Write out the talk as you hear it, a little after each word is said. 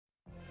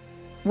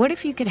What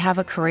if you could have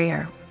a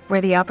career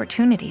where the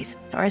opportunities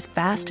are as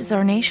vast as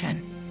our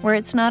nation, where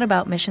it's not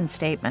about mission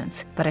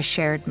statements, but a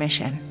shared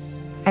mission?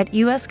 At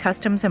U.S.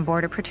 Customs and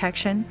Border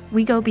Protection,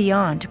 we go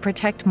beyond to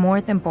protect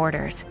more than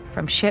borders.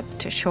 From ship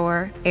to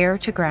shore, air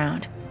to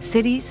ground,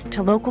 cities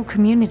to local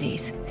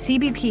communities,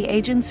 CBP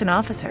agents and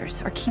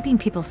officers are keeping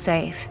people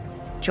safe.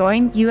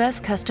 Join U.S.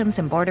 Customs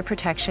and Border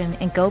Protection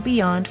and go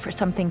beyond for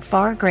something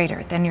far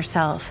greater than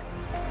yourself.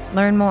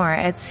 Learn more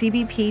at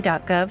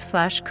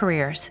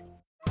cbp.gov/careers.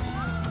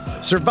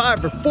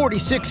 Survivor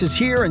 46 is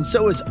here, and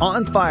so is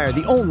On Fire,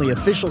 the only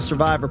official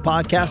Survivor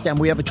podcast, and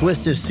we have a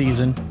twist this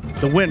season.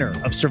 The winner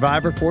of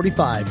Survivor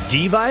 45,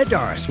 Dee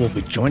Valladares, will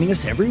be joining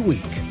us every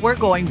week. We're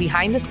going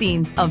behind the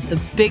scenes of the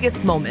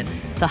biggest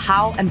moments, the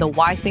how and the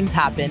why things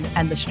happen,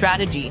 and the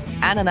strategy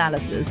and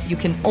analysis you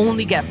can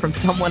only get from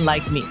someone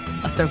like me,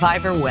 a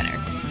Survivor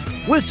winner.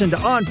 Listen to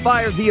On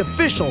Fire, the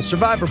official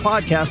Survivor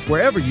podcast,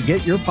 wherever you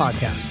get your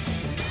podcasts.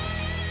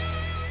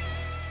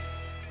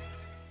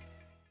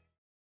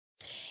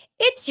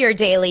 It's your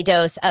daily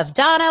dose of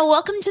Donna.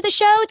 Welcome to the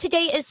show.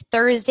 Today is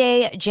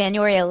Thursday,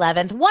 January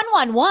 11th.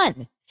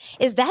 111.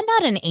 Is that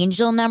not an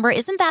angel number?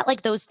 Isn't that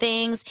like those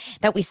things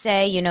that we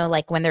say, you know,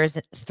 like when there's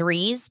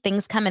threes,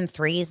 things come in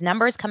threes,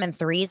 numbers come in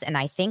threes. And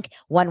I think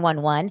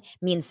 111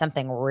 means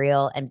something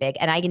real and big.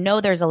 And I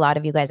know there's a lot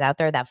of you guys out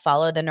there that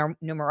follow the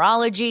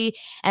numerology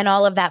and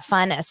all of that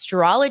fun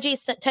astrology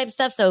type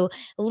stuff. So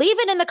leave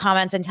it in the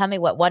comments and tell me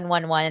what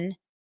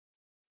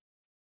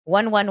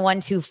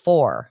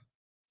 11124.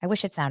 I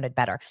wish it sounded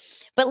better,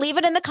 but leave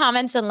it in the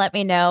comments and let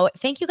me know.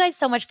 Thank you guys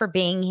so much for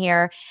being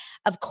here.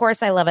 Of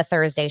course, I love a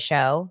Thursday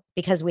show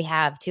because we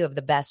have two of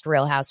the best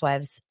Real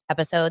Housewives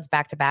episodes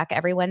back to back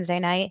every Wednesday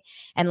night,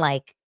 and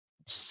like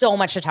so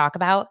much to talk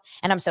about.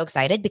 And I'm so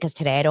excited because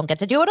today I don't get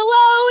to do it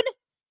alone.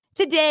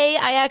 Today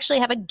I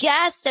actually have a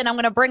guest, and I'm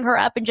going to bring her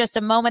up in just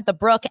a moment. The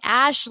Brooke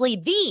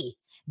Ashley,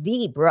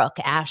 the Brooke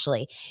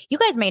Ashley. You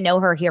guys may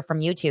know her here from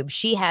YouTube.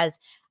 She has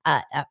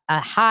a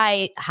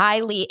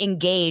highly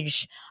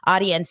engaged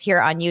audience here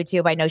on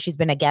YouTube. I know she's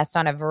been a guest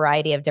on a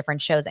variety of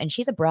different shows, and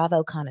she's a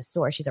Bravo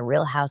connoisseur. She's a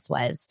Real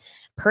Housewives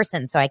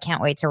person, so I can't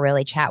wait to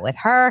really chat with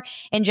her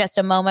in just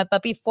a moment.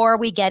 But before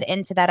we get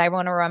into that, I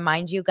want to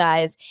remind you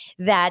guys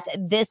that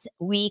this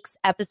week's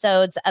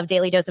episodes of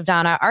Daily Dose of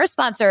Donna are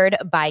sponsored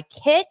by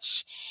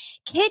Kitsch.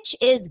 Kitsch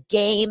is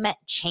game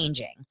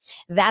changing.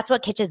 That's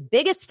what Kitsch's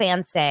biggest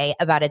fans say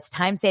about its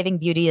time-saving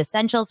beauty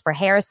essentials for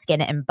hair,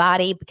 skin, and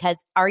body.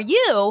 Because are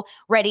you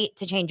ready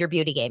to change your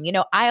beauty game? You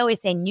know, I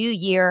always say new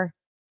year,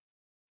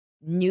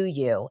 new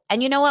you.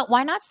 And you know what?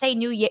 Why not say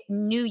new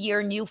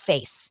year, new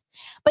face?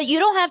 But you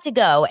don't have to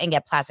go and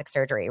get plastic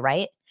surgery,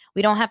 right?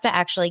 We don't have to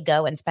actually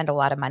go and spend a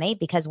lot of money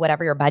because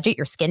whatever your budget,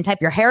 your skin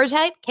type, your hair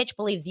type, Kitsch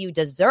believes you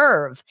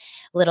deserve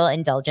little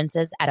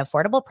indulgences at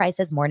affordable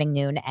prices morning,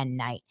 noon, and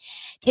night.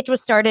 Kitsch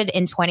was started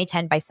in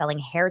 2010 by selling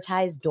hair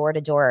ties door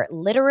to door.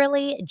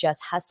 Literally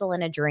just hustle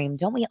and a dream.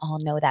 Don't we all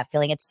know that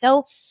feeling? It's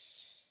so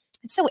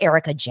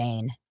Erica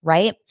Jane,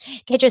 right?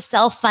 Kitsch is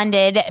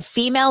self-funded,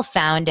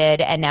 female-founded,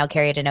 and now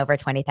carried in over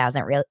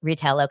 20,000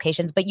 retail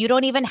locations. But you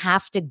don't even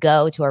have to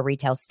go to a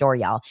retail store,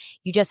 y'all.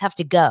 You just have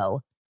to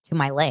go to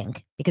my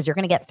link because you're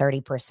going to get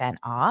 30%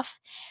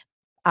 off.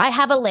 I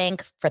have a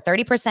link for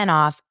 30%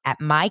 off at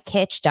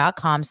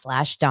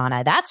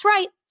mykitsch.com/Donna. That's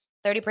right.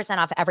 30%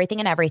 off everything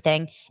and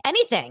everything,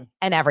 anything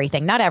and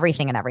everything, not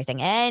everything and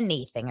everything,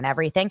 anything and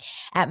everything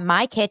at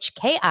mykitsch,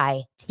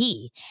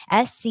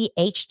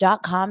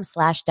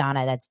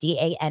 kitsch.com/Donna. That's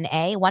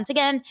DANA. Once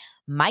again,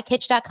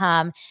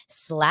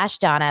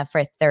 mykitsch.com/Donna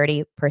for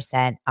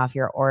 30% off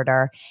your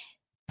order.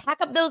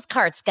 Pack up those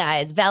carts,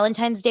 guys.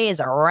 Valentine's Day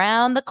is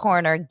around the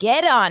corner.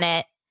 Get on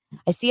it.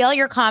 I see all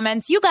your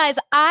comments. You guys,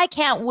 I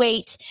can't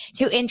wait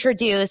to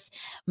introduce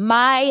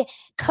my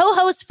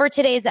co-host for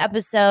today's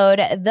episode,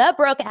 the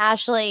Brooke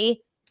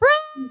Ashley.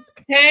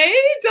 Brooke! Hey,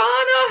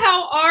 Donna,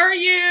 how are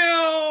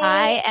you?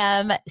 I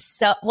am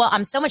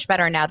I'm so much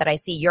better now that I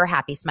see your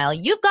happy smile.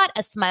 You've got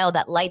a smile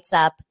that lights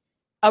up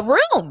a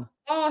room.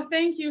 Oh,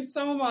 thank you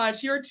so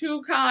much. You're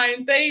too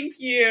kind. Thank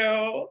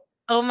you.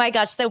 Oh my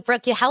gosh. So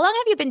Brooke, how long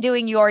have you been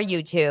doing your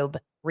YouTube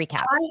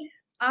recaps?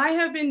 I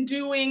have been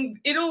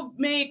it'll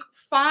make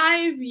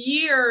 5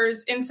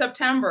 years in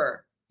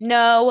September.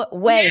 No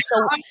way. Yeah.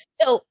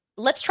 So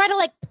let's try to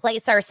like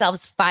place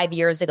ourselves 5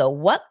 years ago.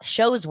 What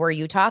shows were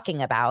you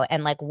talking about?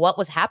 And like what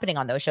was happening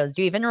on those shows?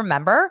 Do you even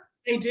remember?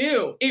 I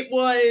do. It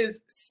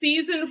was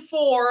season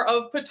 4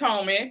 of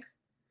Potomac.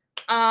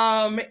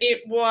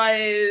 It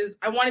was,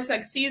 I want to say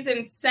like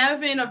season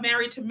 7 of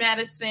Married to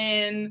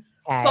Medicine.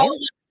 Okay. Salt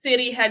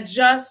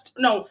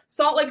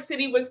Lake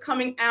City was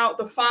coming out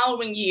the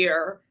following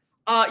year.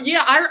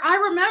 I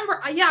remember.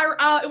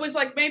 It was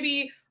like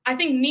maybe, I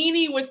think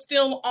Nene was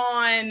still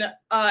on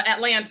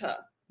Atlanta.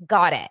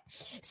 Got it.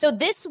 So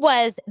this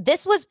was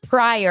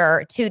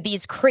prior to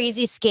these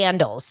crazy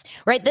scandals,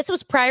 right? This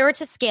was prior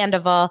to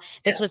Scandival.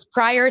 This was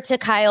prior to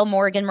Kyle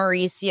Morgan,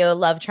 Mauricio,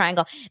 Love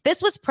Triangle.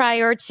 This was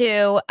prior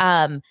to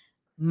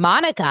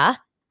Monica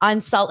on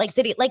Salt Lake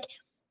City. Like,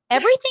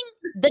 Everything,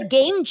 the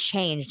game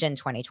changed in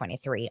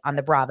 2023 on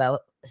the Bravo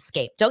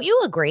escape. Don't you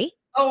agree?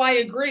 Oh, I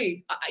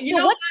agree.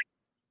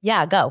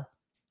 Yeah, go.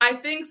 I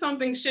think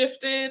something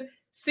shifted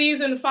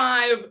season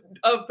 5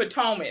 of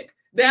Potomac.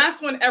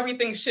 That's when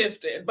everything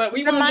shifted. But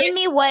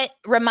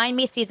remind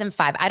me season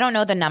 5. I don't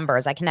know the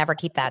numbers. I can never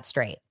keep that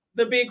straight.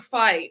 The big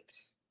fight.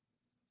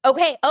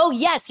 Okay. Oh,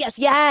 yes.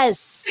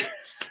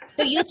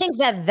 So you think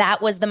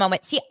that was the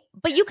moment. See,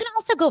 but you can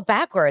also go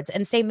backwards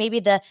and say maybe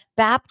the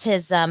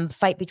baptism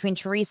fight between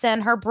Teresa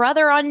and her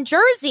brother on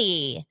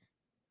Jersey.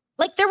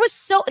 Like it was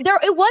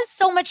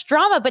so much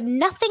drama, but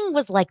nothing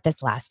was like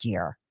this last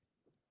year.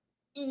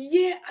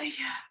 Yeah,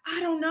 I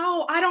don't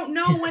know. I don't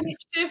know when it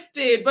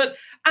shifted, but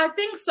I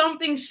think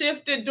something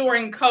shifted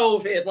during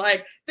COVID.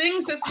 Like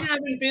things just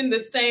haven't been the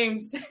same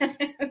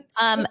since.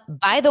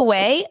 By the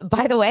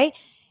way,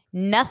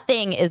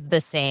 nothing is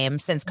the same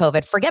since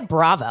COVID. Forget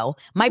Bravo.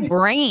 My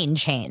brain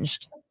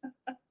changed.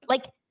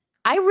 Like,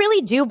 I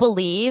really do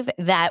believe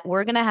that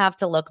we're going to have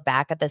to look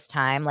back at this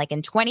time, like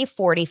in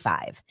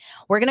 2045,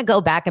 we're going to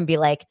go back and be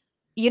like,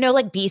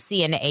 like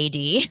BC and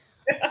AD.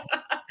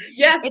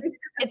 Yes.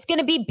 It's going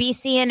to be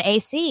BC and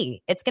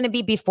AC. It's going to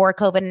be before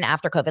COVID and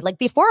after COVID. Like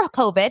before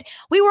COVID,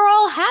 we were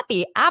all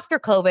happy. After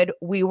COVID,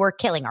 we were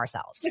killing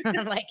ourselves.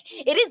 Like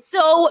it is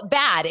so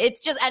bad.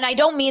 It's just, and I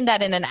don't mean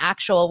that in an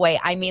actual way.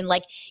 I mean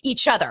like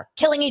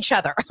killing each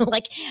other.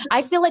 Like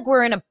I feel like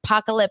we're in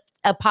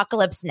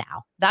apocalypse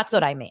now. That's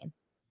what I mean.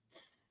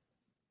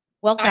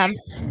 Welcome.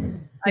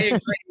 I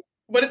agree.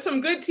 But it's some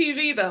good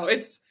TV though.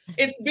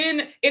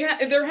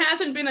 There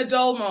hasn't been a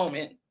dull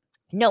moment.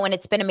 No, and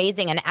it's been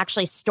amazing. And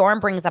actually,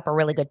 Storm brings up a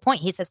really good point.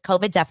 He says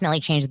COVID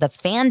definitely changed the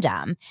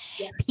fandom.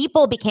 Yes.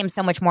 People became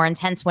so much more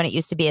intense when it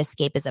used to be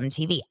escapism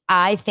TV.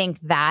 I think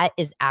that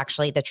is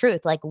actually the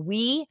truth. Like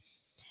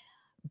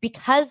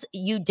because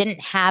you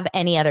didn't have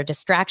any other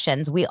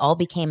distractions, we all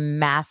became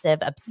massive,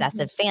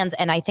 obsessive fans.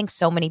 And I think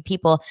so many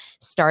people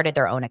started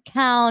their own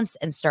accounts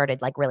and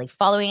started like really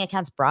following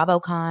accounts,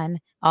 BravoCon,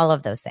 all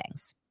of those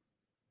things.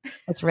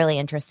 It's really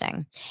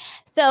interesting.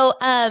 So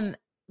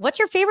what's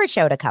your favorite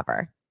show to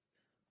cover?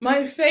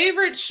 My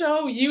favorite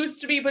show used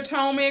to be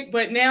Potomac,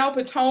 but now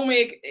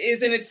Potomac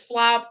is in its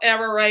flop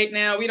era right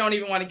now. We don't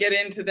even want to get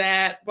into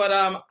that. But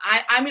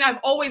I mean, I've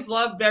always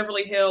loved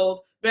Beverly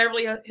Hills.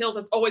 Beverly Hills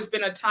has always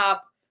been a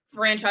top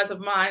franchise of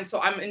mine. So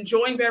I'm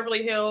enjoying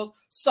Beverly Hills.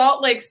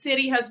 Salt Lake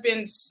City has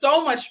been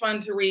so much fun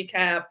to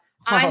recap.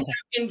 I have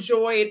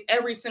enjoyed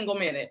every single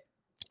minute.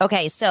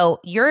 Okay,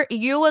 so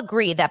you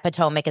agree that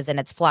Potomac is in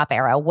its flop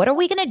era. What are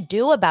we going to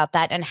do about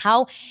that? And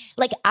how,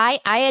 like, I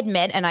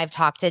admit, and I've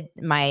talked to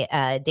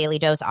my Daily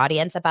Dose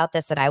audience about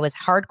this, that I was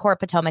hardcore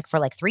Potomac for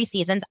like 3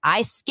 seasons.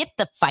 I skipped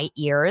the fight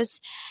years,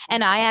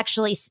 and I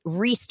actually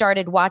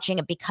restarted watching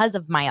it because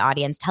of my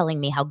audience telling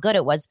me how good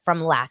it was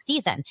from last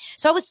season.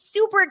 So I was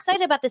super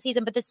excited about the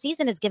season, but the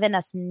season has given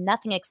us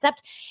nothing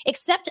except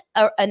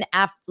a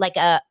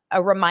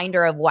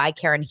reminder of why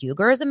Karen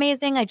Huger is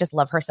amazing. I just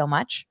love her so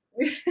much.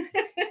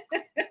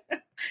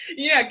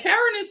 Yeah,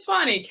 Karen is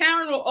funny.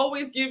 Karen will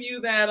always give you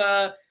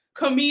that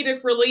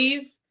comedic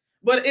relief,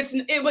 but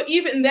but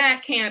even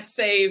that can't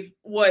save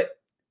what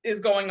is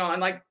going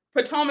on. Like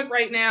Potomac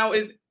right now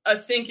is a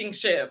sinking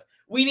ship.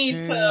 We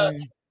need to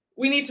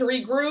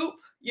regroup,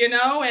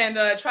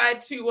 and try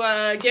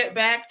to get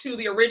back to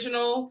the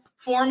original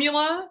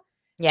formula.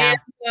 Yeah,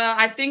 and,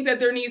 I think that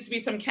there needs to be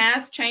some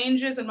cast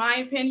changes, in my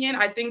opinion.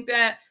 I think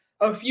that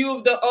a few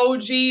of the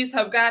OGs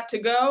have got to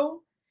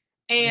go.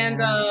 And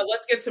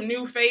let's get some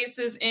new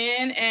faces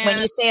in. And when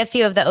you say a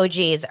few of the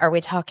OGs, are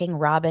we talking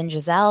Rob and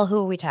Giselle? Who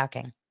are we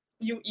talking?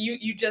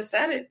 You just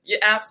said it. Yeah,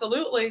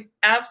 absolutely.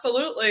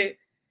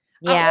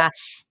 Yeah.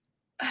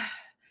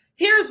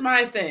 Here's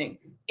my thing.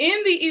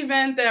 In the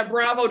event that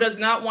Bravo does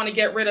not want to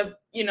get rid of,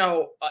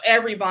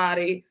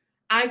 everybody,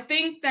 I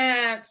think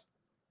that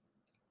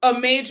a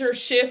major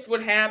shift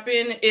would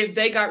happen if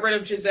they got rid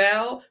of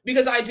Giselle,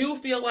 because I do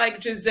feel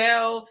like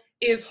Giselle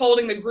is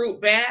holding the group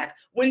back.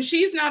 When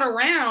she's not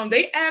around,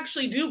 they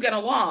actually do get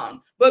along.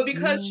 But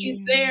because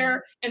she's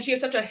there and she has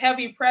such a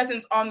heavy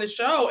presence on the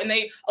show, and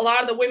a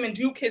lot of the women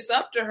do kiss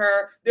up to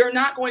her, they're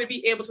not going to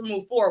be able to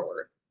move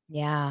forward.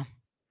 Yeah.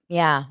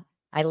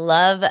 I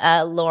love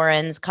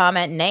Lauren's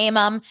comment. Name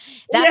them.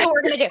 That's what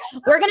we're going to do.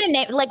 We're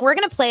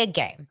going to play a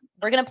game.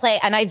 We're going to play,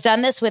 and I've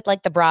done this with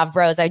like the Brav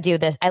Bros. I do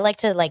this. I like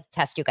to like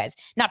test you guys,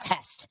 not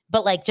test,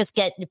 but like just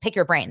pick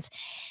your brains.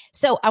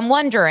 So I'm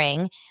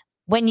wondering,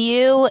 when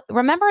you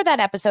remember that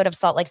episode of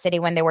Salt Lake City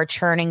when they were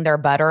churning their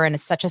butter in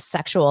such a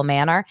sexual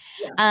manner,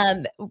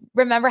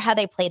 remember how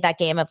they played that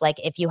game of like,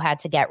 if you had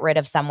to get rid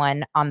of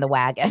someone on the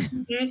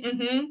wagon?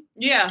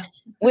 Yeah.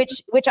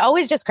 Which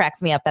always just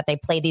cracks me up that they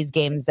play these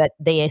games that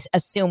they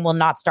assume will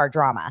not start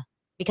drama.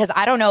 Because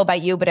I don't know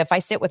about you, but if I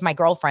sit with my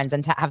girlfriends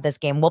and have this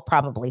game, we'll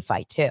probably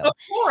fight too. Of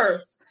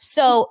course.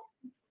 So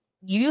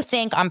you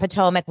think on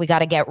Potomac, we got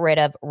to get rid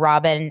of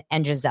Robin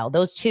and Giselle.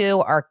 Those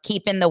two are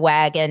keeping the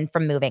wagon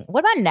from moving.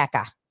 What about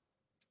Nneka?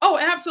 Oh,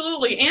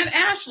 absolutely. And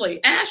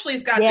Ashley.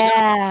 Ashley's got to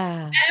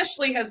go.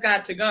 Ashley has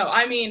got to go.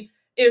 I mean,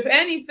 if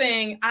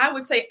anything, I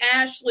would say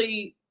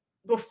Ashley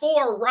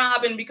before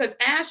Robin, because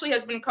Ashley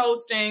has been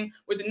coasting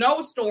with no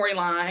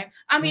storyline.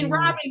 I mean,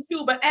 Robin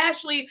too, but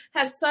Ashley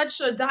has such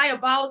a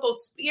diabolical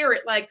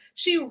spirit. Like,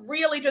 she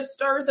really just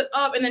stirs it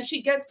up and then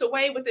she gets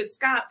away with it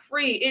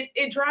scot-free.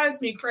 It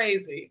drives me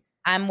crazy.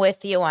 I'm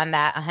with you on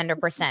that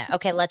 100%.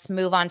 Okay, let's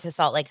move on to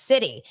Salt Lake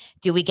City.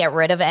 Do we get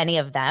rid of any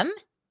of them?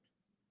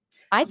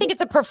 I think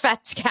it's a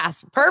perfect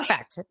cast.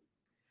 Perfect.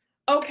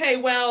 Okay,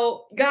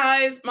 well,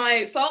 guys,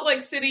 my Salt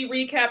Lake City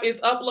recap is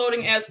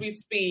uploading as we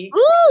speak.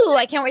 Ooh,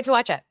 I can't wait to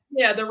watch it.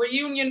 Yeah, the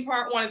reunion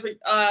part 1 is,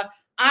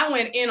 I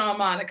went in on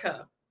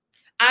Monica.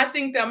 I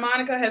think that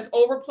Monica has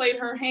overplayed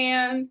her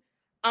hand.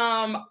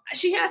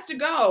 She has to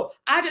go.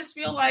 I just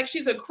feel like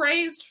she's a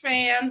crazed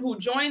fan who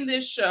joined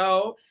this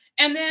show.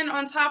 And then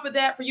on top of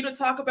that, for you to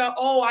talk about,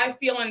 oh, I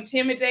feel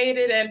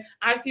intimidated and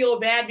I feel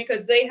bad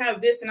because they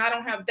have this and I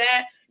don't have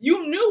that.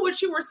 You knew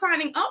what you were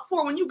signing up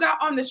for when you got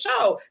on the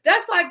show.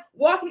 That's like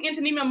walking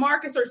into Neiman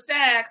Marcus or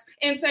Saks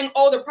and saying,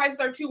 oh, the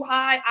prices are too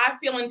high. I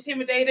feel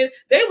intimidated.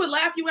 They would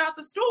laugh you out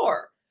the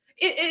store.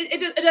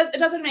 It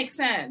doesn't make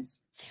sense.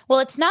 Well,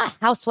 it's not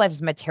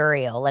Housewives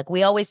material. Like,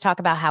 we always talk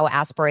about how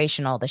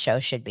aspirational the show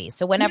should be.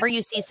 So whenever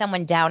you see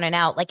someone down and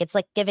out, like, it's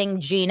like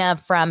giving Gina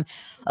from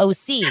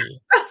OC.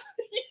 Yes.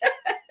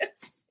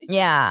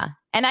 Yeah.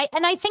 And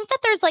I think that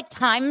there's like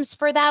times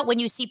for that when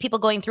you see people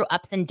going through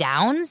ups and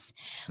downs,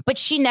 but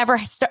she never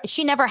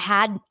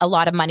had a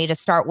lot of money to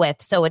start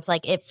with. So it's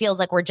like, it feels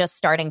like we're just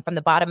starting from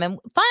the bottom. And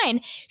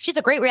fine, she's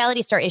a great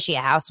reality star. Is she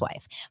a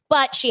housewife?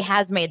 But she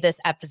has made this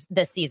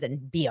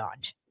season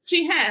beyond.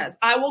 She has.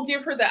 I will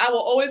give her that. I will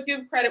always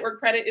give credit where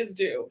credit is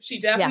due. She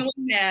definitely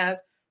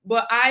has.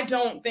 But I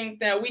don't think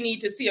that we need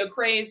to see a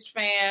crazed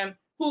fan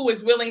who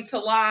is willing to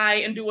lie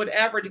and do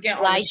whatever to get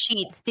on. Lie,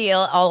 cheat,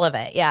 steal, all of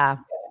it. Yeah.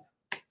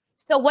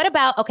 So what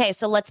about, okay,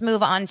 so let's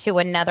move on to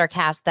another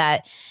cast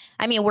that,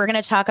 I mean, we're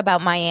going to talk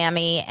about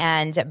Miami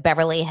and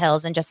Beverly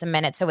Hills in just a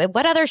minute. So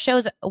what other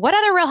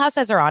Real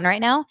Housewives are on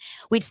right now?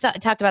 We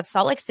talked about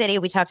Salt Lake City.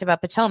 We talked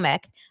about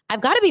Potomac. I've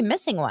got to be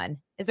missing one.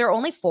 Is there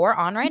only 4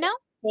 on right now?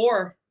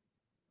 4.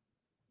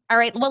 All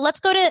right. Well, let's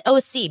go to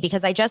OC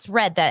because I just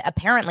read that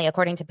apparently,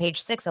 according to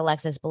page 6,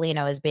 Alexis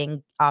Bellino is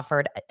being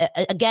offered.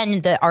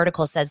 Again, the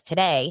article says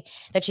today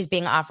that she's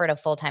being offered a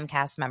full-time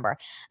cast member.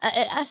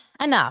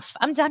 Enough.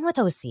 I'm done with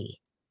OC.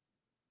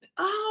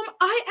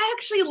 I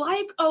actually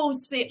like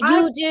OC.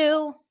 You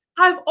do?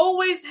 I've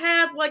always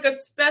had like a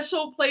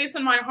special place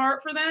in my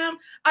heart for them.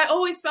 I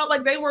always felt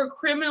like they were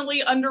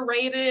criminally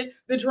underrated.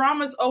 The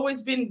drama's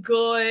always been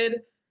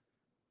good.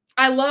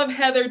 I love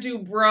Heather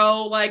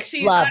Dubrow. Like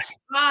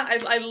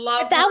I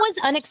love that. Was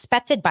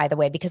unexpected, by the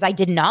way, because I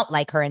did not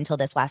like her until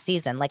this last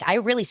season. Like, I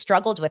really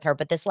struggled with her,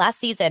 but this last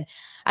season,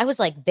 I was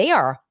like, they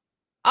are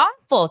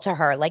awful to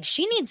her. Like,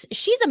 she's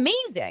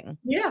amazing.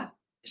 Yeah,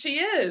 she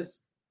is.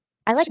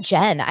 I like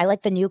Jen. I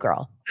like the new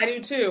girl. I do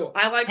too.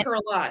 I like her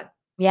a lot.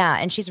 Yeah,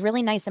 and she's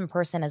really nice in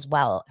person as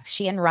well.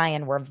 She and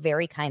Ryan were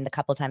very kind the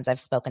couple times I've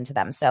spoken to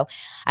them, so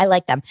I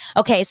like them.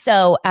 Okay,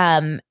 so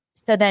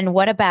then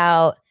what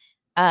about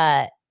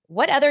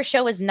what other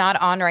show is not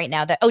on right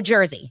now?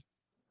 Jersey.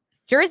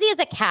 Jersey is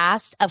a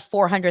cast of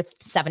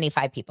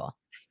 475 people.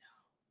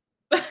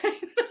 I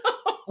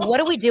know. What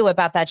do we do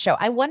about that show?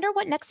 I wonder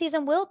what next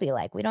season will be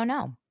like. We don't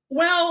know.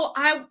 Well,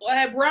 at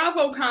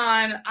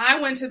BravoCon, I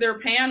went to their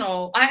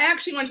panel. I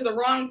actually went to the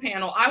wrong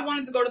panel. I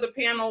wanted to go to the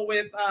panel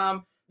with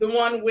the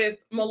one with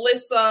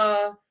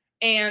Melissa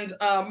and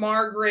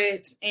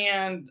Margaret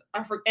and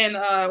I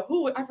forgot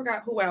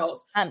who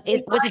else.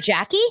 Was it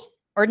Jackie?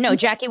 Or no,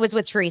 Jackie was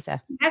with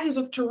Teresa. Jackie was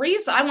with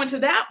Teresa. I went to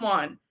that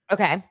one.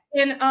 Okay.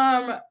 And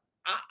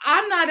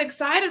I'm not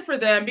excited for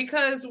them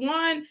because,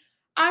 one,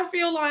 I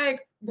feel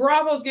like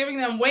Bravo's giving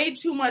them way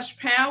too much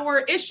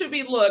power. It should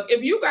be, look,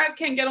 if you guys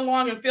can't get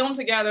along and film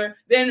together,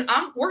 then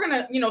we're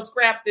going to,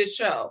 scrap this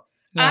show.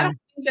 Yeah. I don't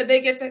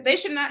think that they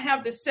should not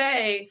have the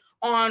say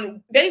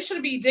on, they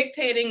shouldn't be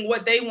dictating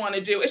what they want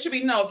to do. It should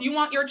be, no, if you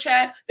want your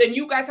check, then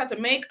you guys have to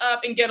make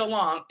up and get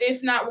along.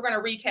 If not, we're going to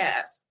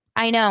recast.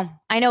 I know.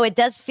 It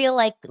does feel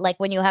like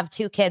when you have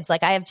 2 kids,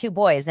 like I have 2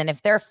 boys, and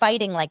if they're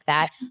fighting like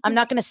that, I'm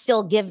not going to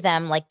still give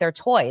them like their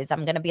toys.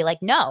 I'm going to be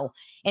like, no,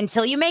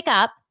 until you make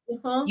up,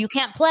 you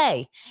can't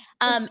play.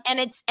 And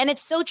it's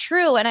so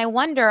true. And I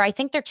wonder, I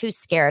think they're too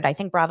scared. I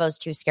think Bravo's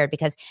too scared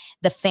because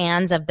the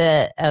fans of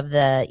the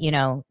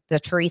the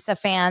Teresa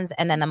fans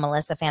and then the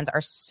Melissa fans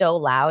are so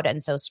loud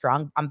and so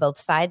strong on both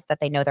sides that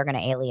they know they're going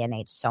to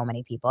alienate so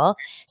many people.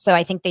 So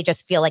I think they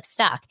just feel like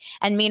stuck.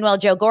 And meanwhile,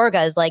 Joe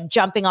Gorga is like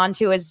jumping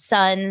onto his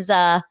son's,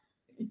 what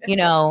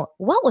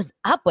was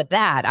up with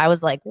that? I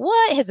was like,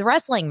 what? His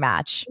wrestling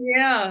match.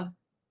 Yeah.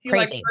 He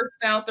Crazy. Like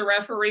cursed out the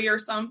referee or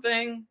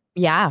something.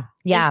 Yeah.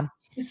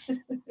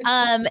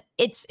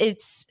 It's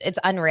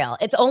unreal.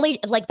 It's only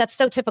like, that's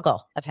so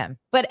typical of him.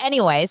 But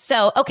anyway,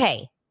 so,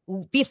 okay.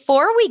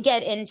 Before we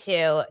get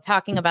into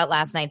talking about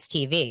last night's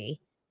TV,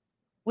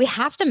 we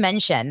have to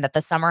mention that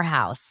the Summer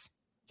House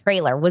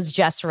trailer was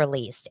just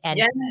released. And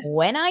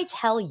when I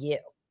tell you,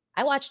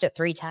 I watched it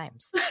 3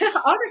 times.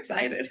 I'm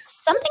excited.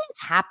 Something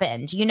has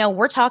happened. You know,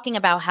 we're talking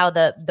about how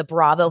the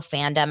Bravo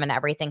fandom and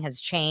everything has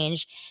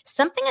changed.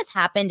 Something has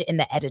happened in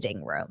the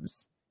editing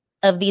rooms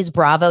of these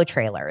Bravo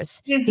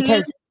trailers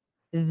because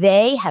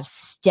they have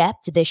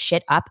stepped this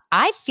shit up.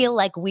 I feel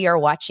like we are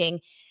watching,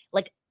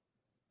 like,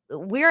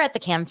 we're at the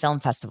Cannes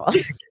Film Festival.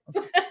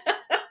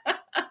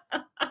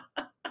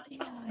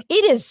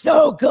 It is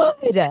so good.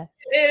 It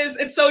is.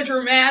 It's so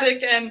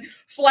dramatic and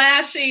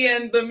flashy,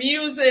 and the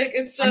music.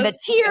 It's just and the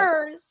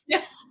tears.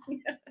 Yes.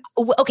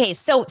 Okay,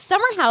 so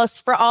Summer House,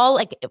 for all,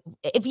 like,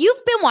 if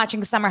you've been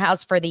watching Summer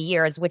House for the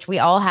years, which we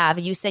all have,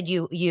 you said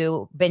you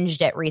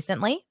binged it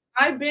recently.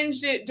 I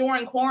binged it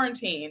during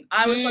quarantine.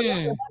 I was like,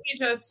 let me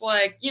just,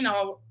 like, you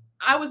know,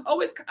 I would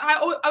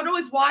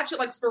always watch it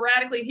like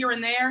sporadically here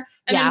and there,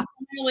 and then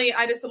finally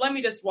I just said, let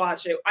me just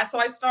watch it. So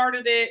I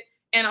started it,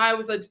 and I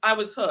was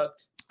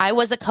hooked. I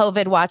was a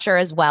COVID watcher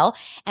as well,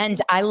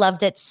 and I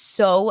loved it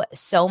so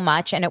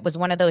much. And it was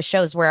one of those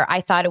shows where I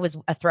thought it was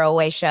a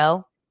throwaway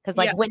show, because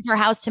like Winter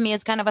House to me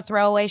is kind of a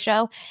throwaway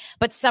show,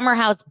 but Summer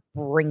House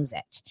brings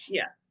it.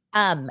 Yeah.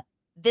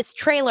 This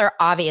trailer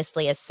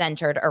obviously is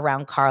centered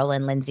around Carl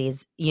and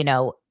Lindsay's, you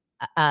know,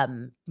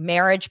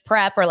 marriage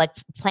prep, or like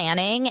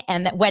planning,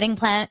 and the wedding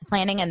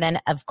planning, and then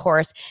of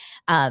course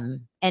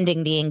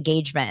ending the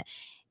engagement.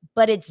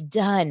 But it's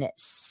done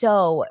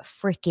so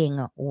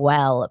freaking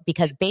well,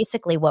 because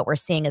basically what we're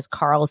seeing is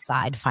Carl's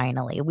side.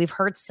 Finally, we've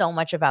heard so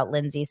much about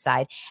Lindsay's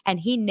side, and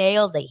he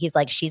nails it. He's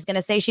like, she's going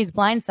to say she's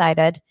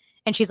blindsided,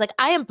 and she's like,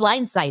 I am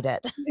blindsided.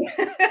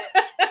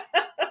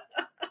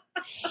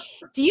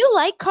 Do you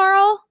like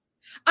Carl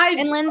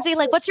and Lindsay?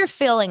 Like, what's your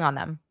feeling on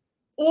them?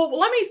 Well,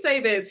 let me say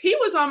this. He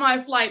was on my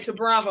flight to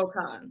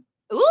BravoCon.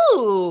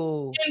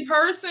 Ooh. In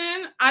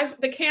person,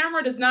 the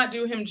camera does not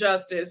do him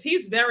justice.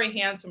 He's very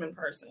handsome in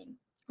person.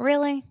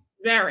 Really?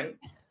 Very.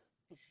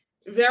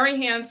 Very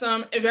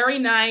handsome, very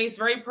nice,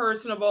 very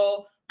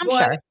personable. I'm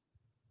sure.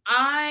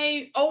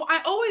 I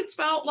always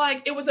felt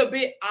like it was a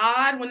bit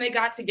odd when they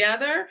got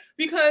together,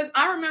 because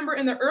I remember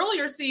in the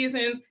earlier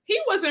seasons, he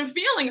wasn't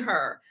feeling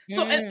her.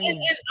 So, and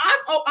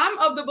I'm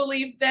of the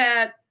belief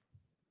that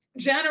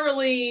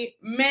generally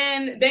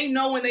men, they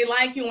know when they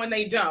like you and when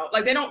they don't.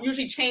 Like, they don't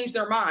usually change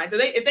their minds.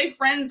 If they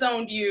friend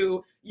zoned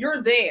you,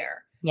 you're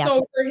there. Yeah.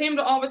 So for him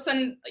to all of a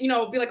sudden, you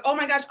know, be like, oh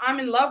my gosh, I'm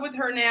in love with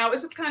her now.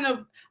 It's just kind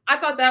of, I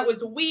thought that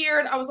was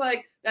weird. I was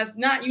like, that's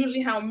not usually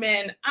how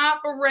men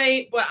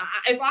operate. But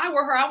if I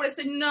were her, I would have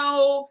said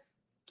no.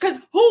 Because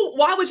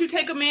why would you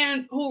take a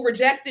man who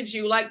rejected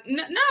you? Like,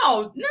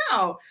 no.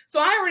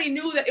 So I already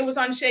knew that it was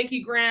on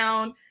shaky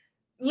ground.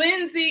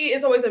 Lindsay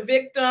is always a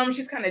victim.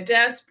 She's kind of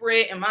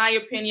desperate, in my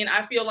opinion.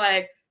 I feel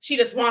like she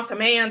just wants a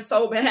man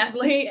so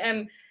badly.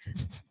 And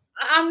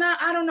I'm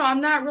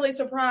not really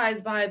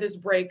surprised by this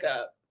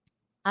breakup.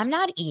 I'm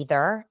not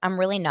either. I'm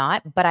really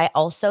not. But I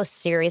also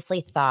seriously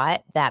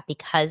thought that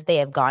because they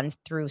have gone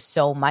through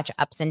so much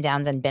ups and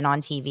downs and been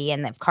on TV,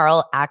 and if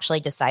Carl actually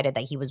decided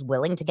that he was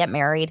willing to get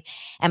married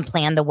and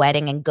plan the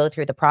wedding and go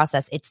through the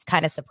process, it's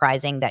kind of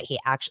surprising that he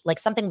actually, like,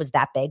 something was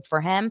that big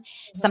for him.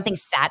 Mm-hmm. Something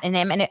sat in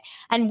him.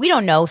 And we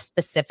don't know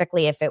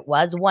specifically if it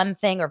was one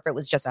thing or if it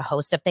was just a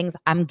host of things.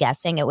 I'm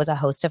guessing it was a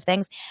host of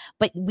things.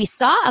 But we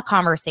saw a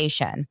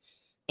conversation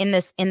in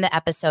the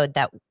episode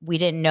that we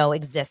didn't know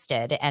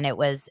existed, and it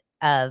was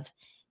of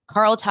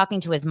Carl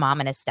talking to his mom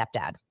and his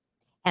stepdad,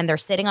 and they're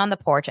sitting on the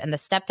porch, and the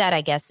stepdad,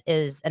 I guess,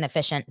 is an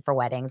officiant for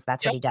weddings.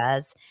 That's what he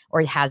does, or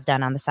he has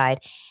done on the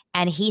side.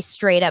 And he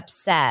straight up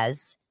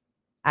says,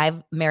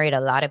 I've married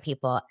a lot of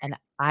people and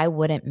I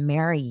wouldn't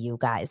marry you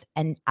guys.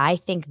 And I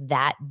think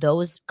that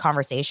those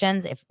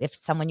conversations, if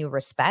someone you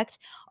respect,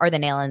 are the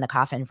nail in the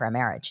coffin for a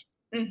marriage.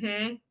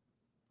 Mm-hmm.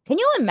 Can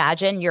you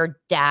imagine your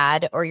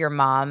dad or your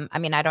mom? I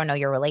mean, I don't know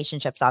your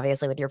relationships,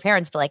 obviously, with your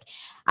parents, but like,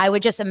 I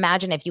would just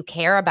imagine if you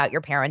care about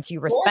your parents, you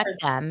respect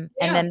them,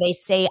 and then they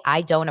say,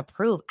 I don't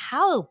approve.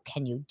 How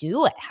can you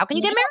do it? How can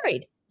you get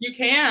married? You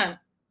can't.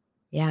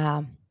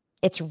 Yeah,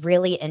 it's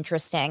really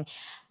interesting.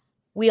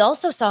 We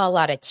also saw a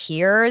lot of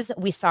tears.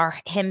 We saw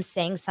him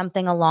saying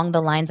something along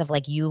the lines of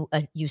like, you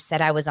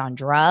said I was on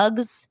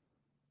drugs.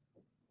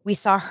 We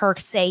saw her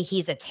say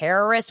he's a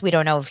terrorist. We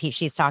don't know if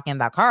she's talking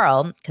about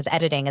Carl, because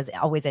editing is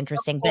always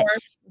interesting. But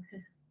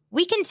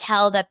we can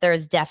tell that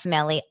there's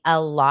definitely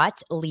a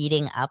lot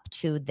leading up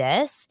to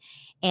this.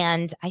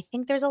 And I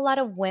think there's a lot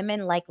of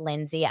women like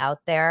Lindsay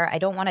out there. I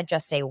don't want to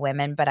just say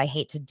women, but I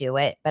hate to do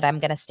it. But I'm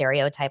going to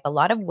stereotype a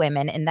lot of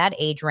women in that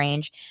age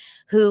range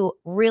who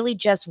really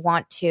just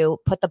want to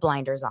put the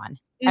blinders on.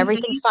 Mm-hmm.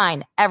 Everything's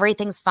fine.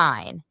 Everything's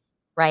fine.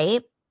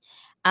 Right?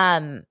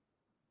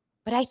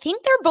 But I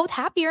think they're both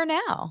happier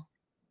now.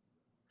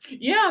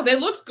 Yeah, they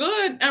looked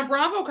good at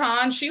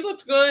BravoCon. She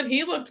looked good.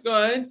 He looked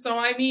good. So,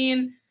 I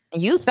mean.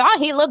 You thought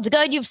he looked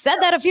good. You've said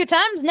that a few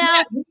times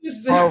now.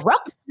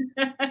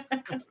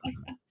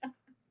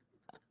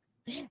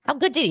 How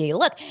good did he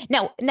look?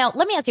 Now,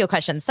 let me ask you a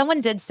question.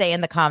 Someone did say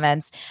in the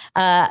comments,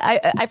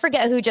 I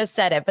forget who just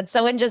said it, but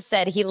someone just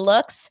said he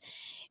looks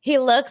He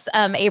looks,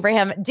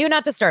 Abraham, do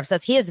not disturb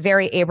says he is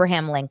very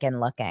Abraham Lincoln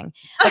looking.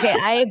 Okay,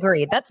 I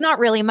agree. That's not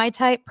really my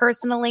type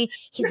personally.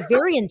 He's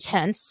very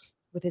intense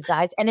with his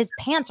eyes, and his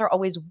pants are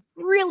always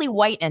really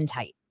white and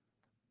tight.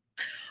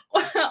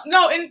 Well,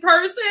 no, in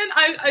person,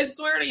 I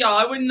swear to y'all,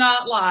 I would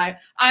not lie.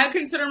 I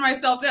consider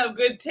myself to have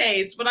good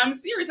taste, but I'm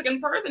serious. Like in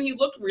person, he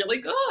looked really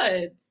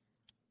good.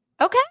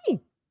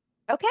 Okay.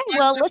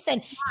 Well,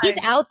 listen, he's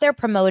out there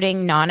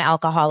promoting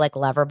non-alcoholic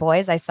lover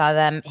boys. I saw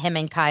him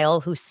and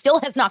Kyle, who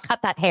still has not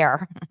cut that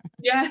hair.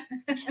 Yeah.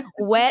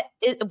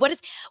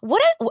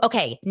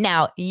 Okay.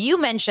 Now you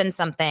mentioned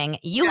something.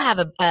 You have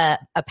a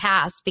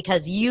past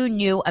because you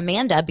knew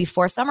Amanda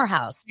before Summer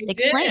House.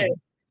 Explain.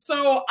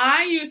 So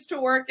I used to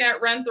work at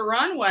Rent the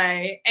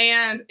Runway,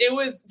 and it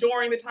was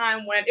during the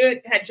time when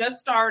it had just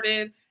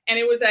started, and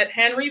it was at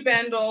Henry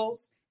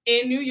Bendel's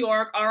in New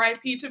York,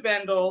 RIP to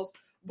Bendel's.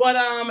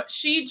 But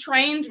she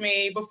trained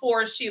me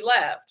before she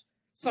left.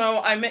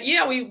 So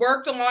we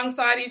worked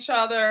alongside each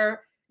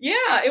other.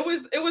 Yeah, it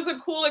was a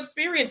cool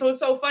experience. It was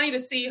so funny to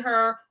see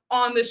her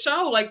on the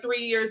show like 3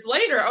 years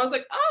later. I was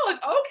like, oh,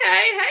 like,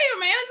 okay, hey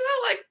Amanda,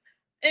 like,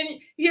 and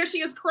here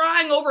she is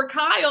crying over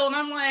Kyle, and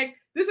I'm like,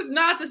 this is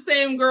not the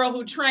same girl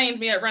who trained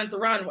me at Rent the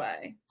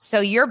Runway. So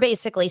you're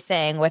basically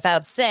saying,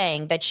 without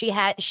saying, that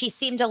she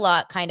seemed a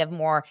lot kind of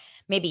more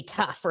maybe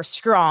tough or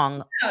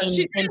strong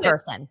in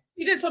person.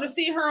 She did. So to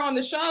see her on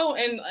the show,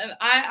 and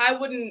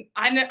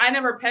I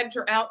never pegged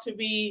her out to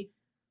be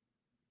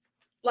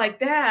like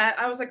that.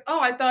 I was like, oh,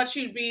 I thought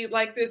she'd be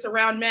like this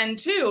around men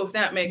too, if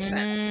that makes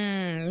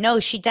sense. No,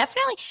 she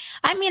definitely,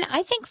 I mean,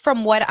 I think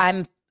from what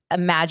I'm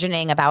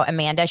imagining about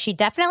Amanda, she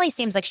definitely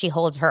seems like she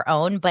holds her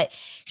own, but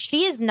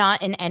she is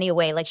not in any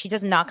way, like she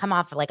does not come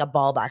off like a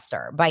ball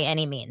buster by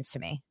any means to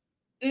me.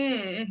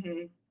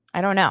 Mm-hmm. I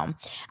don't know.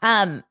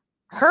 I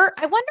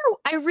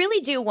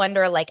really do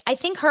wonder, like, I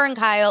think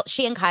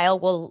she and Kyle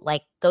will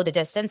like go the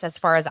distance as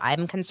far as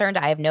I'm concerned.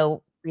 I have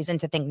no reason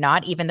to think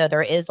not, even though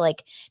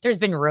there's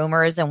been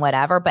rumors and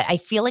whatever, but I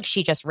feel like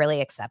she just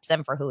really accepts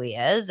him for who he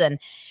is. And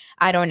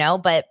I don't know,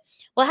 but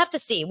we'll have to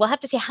see. We'll have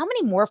to see how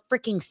many more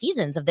freaking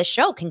seasons of this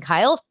show can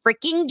Kyle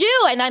freaking do.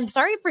 And I'm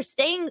sorry for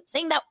saying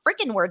that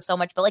freaking word so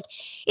much, but like,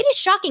 it is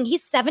shocking.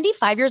 He's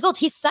 75 years old.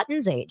 He's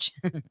Sutton's age.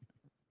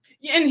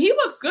 Yeah, and he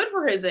looks good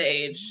for his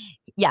age.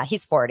 Yeah,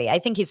 he's 40. I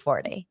think he's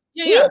 40.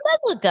 Yeah, he does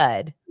look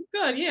good.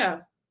 Good, yeah.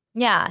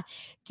 Yeah.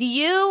 Do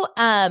you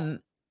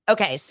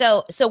okay,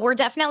 so we're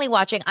definitely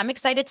watching. I'm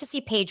excited to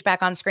see Paige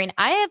back on screen.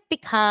 I have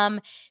become,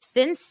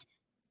 since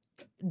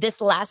this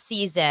last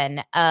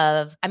season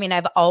I've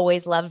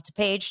always loved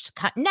Paige.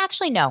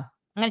 Actually, no,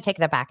 I'm going to take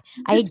that back.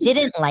 I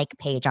didn't like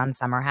Paige on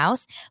Summer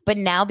House, but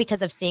now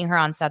because of seeing her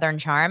on Southern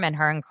Charm and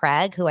her and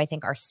Craig, who I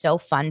think are so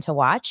fun to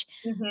watch,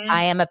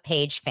 I am a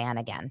Paige fan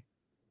again.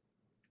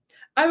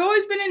 I've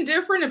always been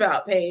indifferent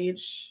about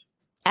Paige.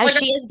 As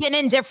she has been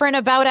indifferent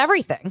about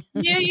everything.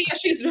 Yeah,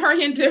 she's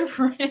very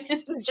indifferent.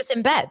 She's just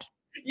in bed.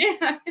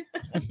 Yeah.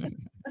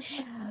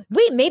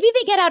 Wait, maybe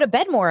they get out of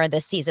bed more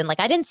this season. Like,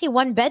 I didn't see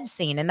one bed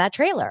scene in that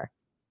trailer.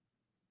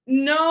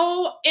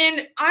 No,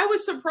 and I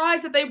was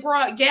surprised that they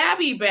brought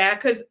Gabby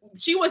back because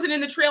she wasn't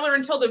in the trailer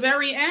until the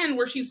very end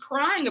where she's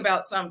crying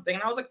about something.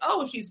 And I was like,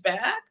 oh, she's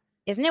back?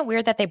 Isn't it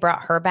weird that they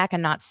brought her back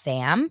and not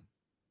Sam?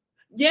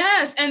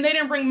 Yes, and they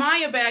didn't bring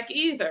Maya back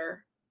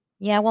either.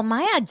 Yeah, well,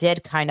 Maya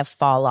did kind of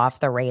fall off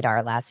the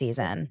radar last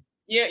season.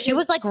 Yeah, she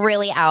was like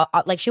really out,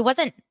 like she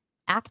wasn't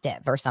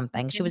active or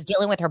something. She was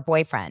dealing with her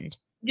boyfriend.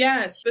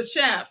 Yes, the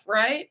chef,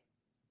 right?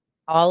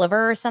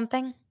 Oliver or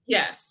something?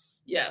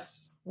 Yes.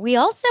 We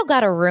also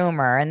got a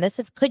rumor, and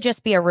could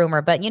just be a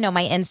rumor, but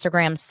my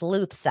Instagram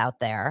sleuths out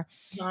there,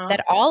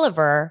 that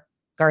Oliver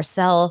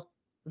Garcelle,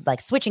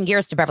 like switching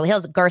gears to Beverly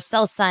Hills,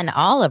 Garcelle's son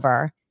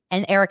Oliver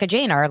and Erica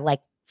Jane are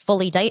like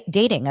fully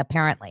dating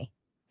apparently.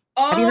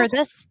 Have you heard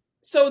this?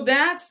 So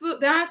that's the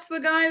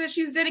guy that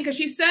she's dating, because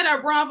she said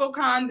at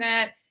BravoCon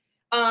that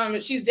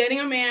she's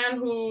dating a man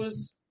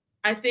who's,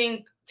 I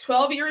think,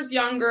 12 years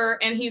younger,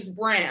 and he's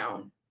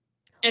brown.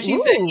 And she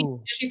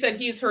said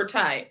he's her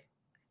type.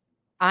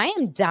 I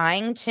am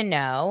dying to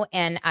know.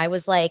 And I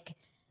was like,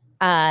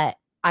 I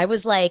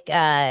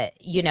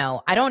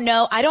don't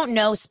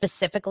know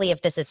specifically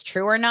if this is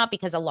true or not,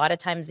 because a lot of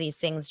times these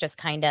things just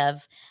kind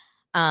of,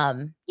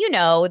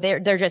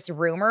 they're just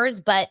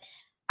rumors, but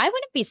I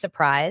wouldn't be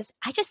surprised.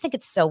 I just think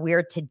it's so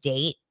weird to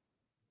date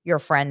your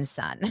friend's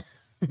son.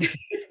 Like,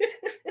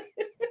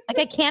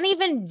 I can't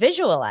even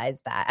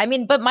visualize that. I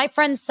mean, but my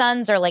friend's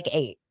sons are like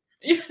 8.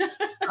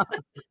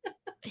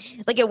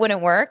 Like, it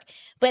wouldn't work.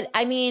 But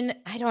I mean,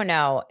 I don't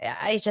know.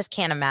 I just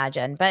can't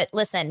imagine. But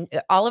listen,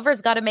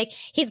 Oliver's got to hit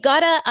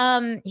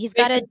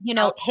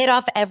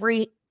off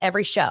every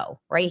show,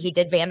 right? He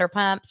did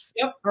Vanderpump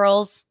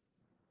Girls.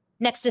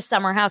 Next is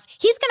Summer House.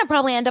 He's going to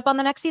probably end up on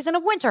the next season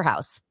of Winter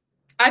House.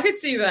 I could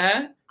see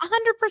that.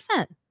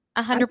 100%.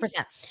 100%.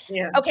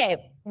 Yeah. Okay.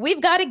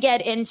 We've got to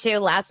get into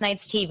last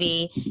night's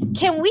TV.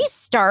 Can we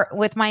start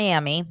with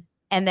Miami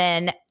and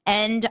then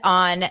end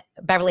on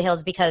Beverly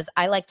Hills? Because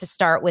I like to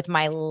start with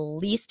my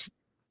least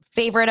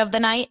favorite of the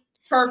night.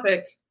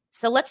 Perfect.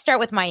 So let's start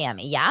with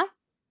Miami. Yeah.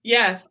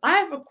 Yes. I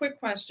have a quick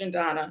question,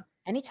 Donna.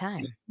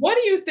 Anytime. What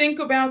do you think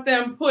about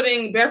them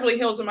putting Beverly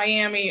Hills and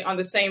Miami on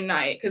the same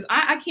night? Because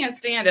I can't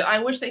stand it. I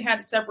wish they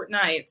had separate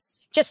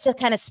nights. Just to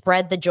kind of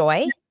spread the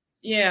joy.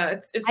 Yeah,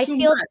 it's too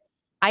much.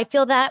 I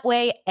feel that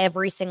way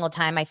every single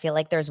time. I feel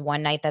like there's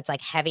one night that's like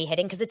heavy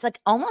hitting because it's like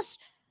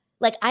almost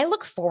like I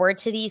look forward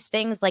to these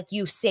things like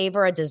you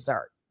savor a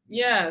dessert.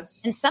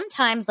 Yes. And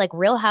sometimes like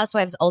Real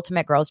Housewives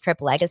Ultimate Girls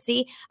Trip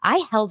Legacy,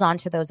 I held on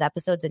to those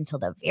episodes until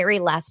the very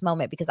last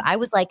moment because I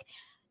was like,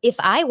 if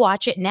I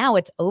watch it now,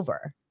 it's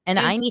over.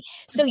 And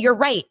so you're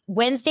right.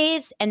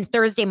 Wednesdays and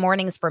Thursday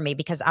mornings for me,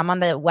 because I'm on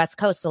the West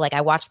Coast. So like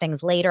I watch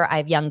things later. I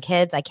have young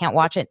kids. I can't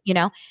watch it,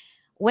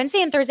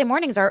 Wednesday and Thursday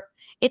mornings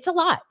it's a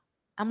lot.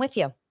 I'm with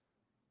you.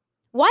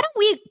 Why don't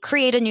we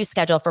create a new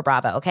schedule for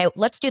Bravo? Okay,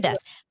 let's do this.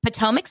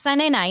 Potomac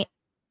Sunday night.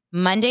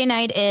 Monday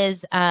night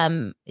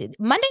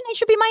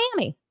should be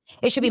Miami.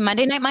 It should be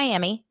Monday night,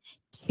 Miami.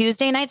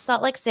 Tuesday night,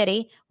 Salt Lake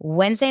City.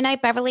 Wednesday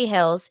night, Beverly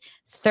Hills.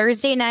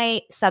 Thursday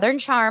night, Southern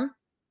Charm.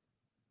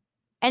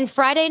 And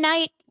Friday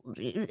night,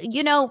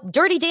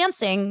 Dirty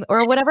Dancing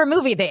or whatever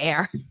movie they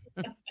air.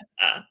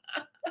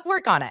 Let's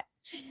work on it.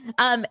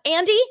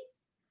 Andy,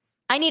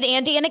 I need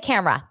Andy and a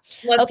camera.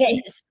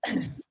 Okay.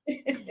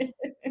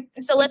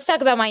 So let's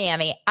talk about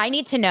Miami. I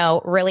need to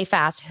know really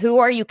fast, who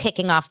are you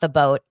kicking off the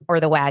boat or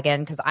the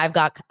wagon? Because I've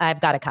got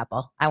a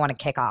couple I want to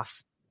kick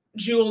off.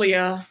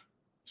 Julia.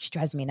 She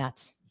drives me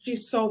nuts.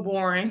 She's so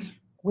boring.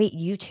 Wait,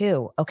 you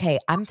too. Okay.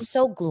 I am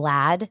so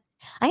glad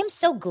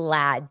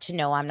to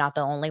know I'm not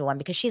the only one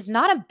because she's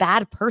not a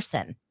bad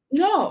person.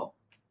 No.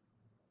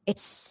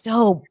 It's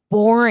so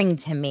boring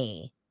to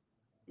me.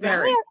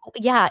 Very.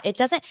 Yeah, it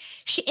doesn't.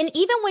 And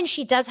even when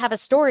she does have a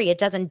story, it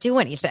doesn't do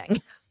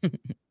anything.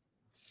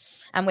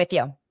 I'm with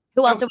you.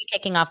 Who else are we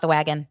kicking off the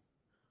wagon?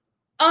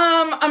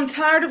 I'm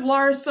tired of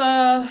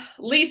Larsa.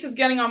 Lisa's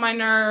getting on my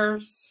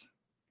nerves.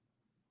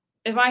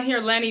 If I hear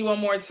Lenny one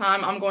more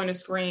time, I'm going to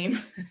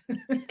scream.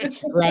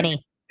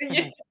 Lenny.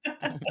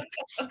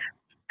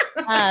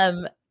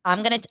 I'm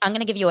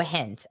gonna give you a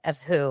hint of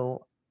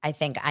who I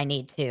think I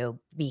need to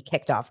be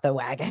kicked off the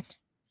wagon.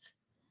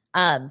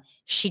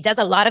 She does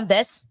a lot of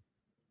this,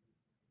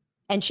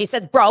 and she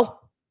says, "Bro."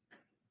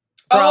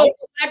 Oh,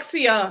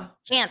 Alexia.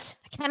 I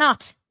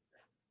cannot.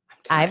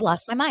 I've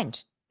lost my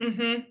mind.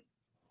 Mm-hmm.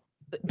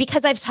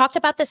 Because I've talked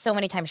about this so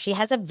many times. She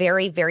has a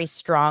very, very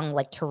strong,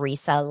 like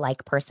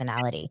Teresa-like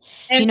personality.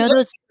 And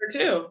those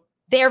too.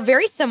 They're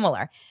very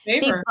similar.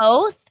 They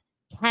both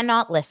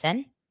cannot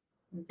listen.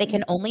 Mm-hmm. They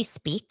can only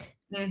speak.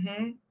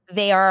 Mm-hmm.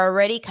 They are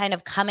already kind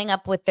of coming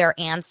up with their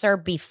answer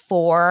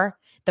before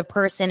the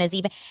person is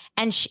even,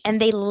 and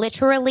they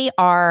literally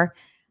are,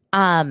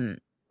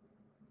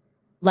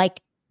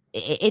 like.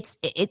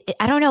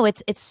 I don't know.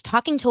 It's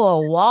talking to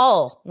a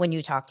wall when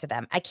you talk to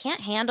them. I can't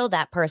handle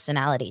that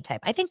personality type.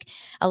 I think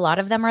a lot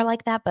of them are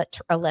like that, but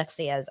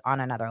Alexia is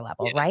on another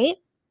level, right?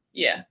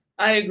 Yeah,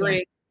 I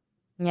agree.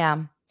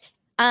 Yeah.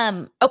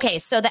 Okay.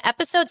 So the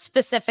episode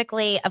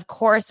specifically, of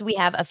course, we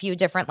have a few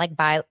different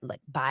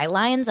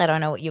bylines. I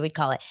don't know what you would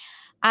call it.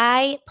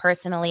 I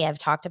personally have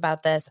talked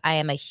about this. I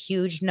am a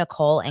huge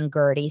Nicole and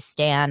Gertie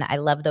stan. I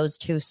love those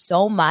two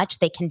so much.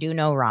 They can do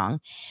no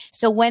wrong.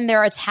 So when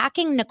they're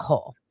attacking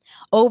Nicole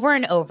over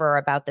and over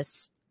about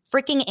this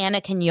freaking Ana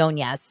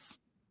Quinones,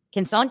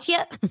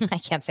 I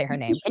can't say her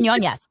name.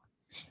 Quinones.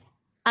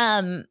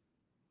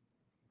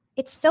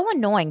 It's so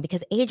annoying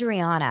because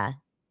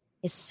Adriana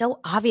is so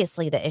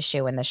obviously the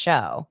issue in the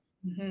show.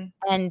 Mm-hmm.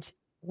 And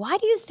why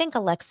do you think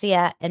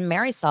Alexia and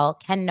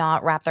Marisol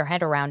cannot wrap their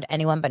head around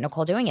anyone but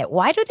Nicole doing it?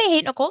 Why do they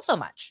hate Nicole so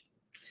much?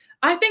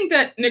 I think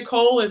that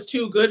Nicole is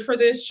too good for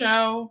this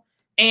show.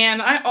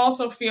 And I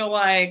also feel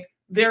like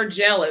they're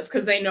jealous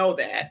because they know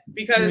that.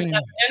 Because at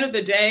the end of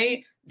the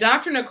day,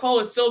 Dr. Nicole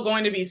is still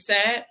going to be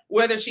set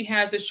whether she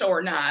has this show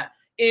or not.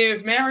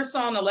 If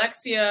Marisol and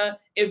Alexia,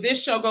 if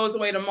this show goes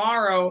away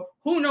tomorrow,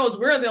 who knows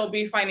where they'll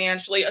be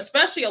financially,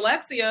 especially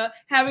Alexia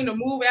having to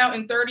move out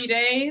in 30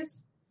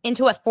 days.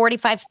 Into a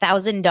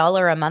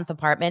 $45,000 a month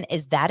apartment.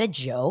 Is that a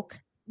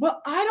joke?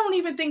 Well, I don't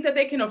even think that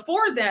they can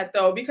afford that,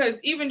 though,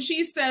 because even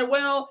she said,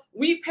 well,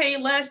 we pay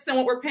less than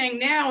what we're paying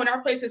now, and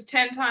our place is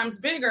 10 times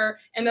bigger.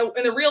 And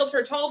the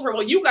realtor told her,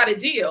 well, you got a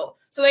deal.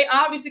 So they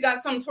obviously got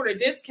some sort of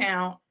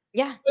discount.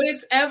 Yeah. But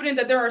it's evident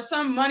that there are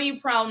some money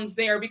problems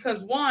there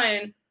because,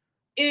 one,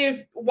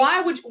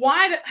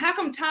 how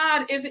come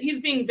Todd he's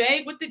being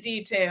vague with the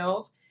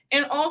details?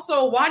 And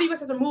also, why do you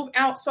guys have to move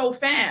out so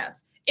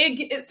fast?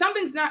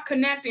 Something's not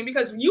connecting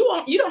because you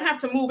don't have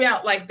to move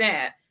out like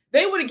that.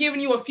 They would have given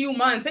you a few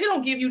months. They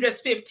don't give you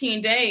just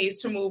 15 days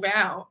to move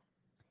out.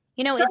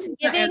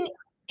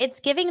 It's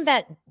giving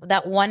that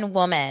one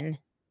woman,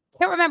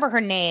 can't remember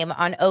her name,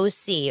 on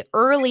OC,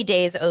 early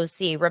days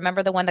OC.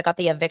 Remember the one that got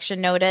the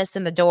eviction notice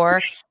in the door?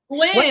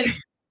 Lynn.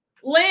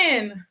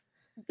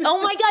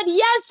 Oh my God.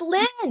 Yes.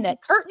 Lynn.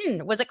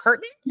 Curtin. Was it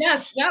Curtin?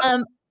 Yes.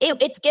 Yep.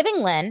 It's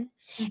giving Lynn.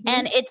 Mm-hmm.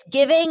 And it's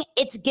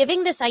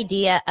giving this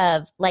idea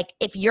of like,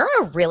 if you're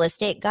a real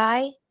estate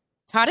guy,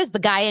 Todd is the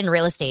guy in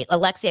real estate.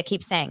 Alexia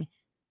keeps saying,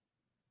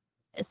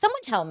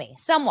 someone tell me,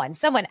 someone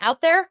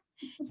out there,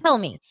 Tell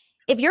me,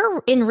 if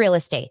you're in real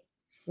estate,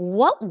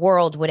 what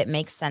world would it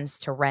make sense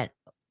to rent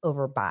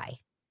over buy?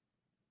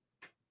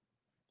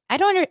 I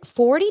don't know,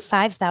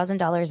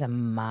 $45,000 a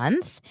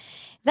month.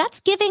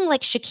 That's giving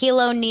like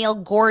Shaquille O'Neal,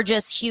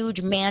 gorgeous,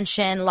 huge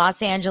mansion,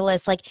 Los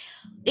Angeles. Like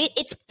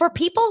it's for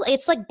people.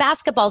 It's like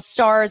basketball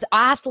stars,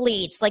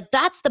 athletes. Like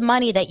that's the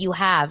money that you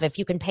have if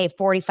you can pay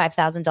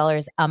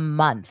 $45,000 a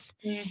month.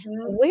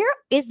 Where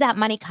is that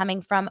money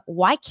coming from?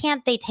 Why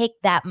can't they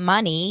take that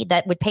money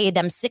that would pay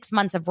them 6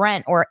 months of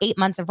rent or 8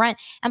 months of rent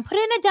and put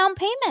it in a down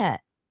payment?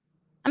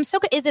 I'm so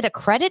good. Is it a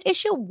credit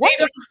issue? What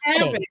They is don't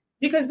have happening? it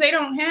because they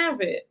don't have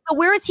it.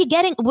 Where is he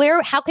getting?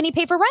 How can he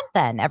pay for rent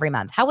then every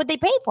month? How would they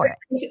pay for it?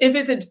 If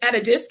it's at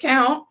a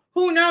discount,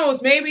 who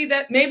knows? Maybe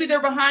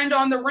they're behind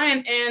on the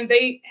rent and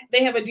they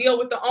have a deal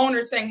with the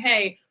owner saying,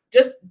 hey,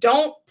 just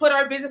don't put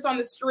our business on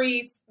the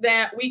streets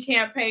that we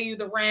can't pay you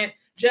the rent.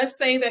 Just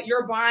say that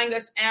you're buying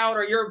us out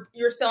or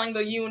you're selling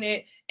the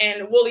unit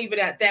and we'll leave it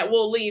at that.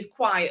 We'll leave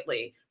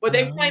quietly. But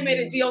they probably made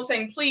a deal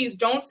saying, please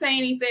don't say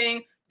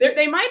anything.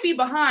 They might be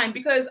behind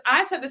because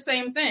I said the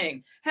same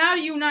thing. How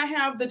do you not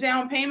have the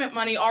down payment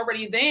money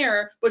already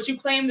there, but you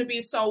claim to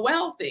be so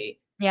wealthy?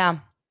 Yeah.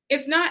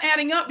 It's not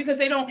adding up because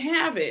they don't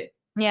have it.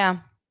 Yeah.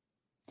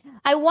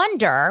 I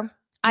wonder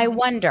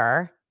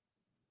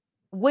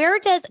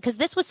because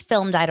this was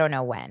filmed, I don't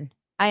know when.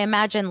 I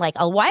imagine like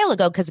a while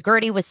ago because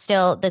Gertie was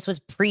this was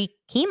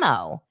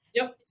pre-chemo.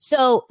 Yep.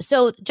 So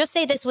just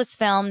say this was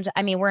filmed.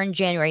 I mean, we're in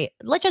January.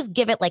 Let's just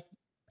give it like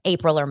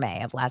April or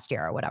May of last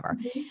year or whatever.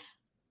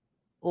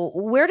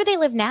 Where do they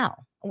live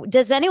now?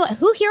 Does anyone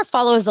who here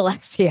follows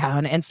Alexia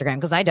on Instagram?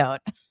 Because I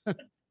don't.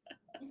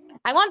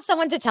 I want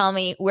someone to tell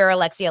me where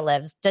Alexia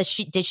lives. Did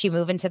she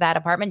move into that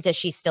apartment? Does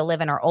she still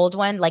live in her old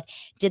one? Like,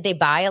 did they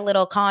buy a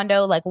little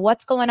condo? Like,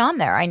 what's going on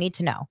there? I need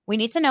to know. We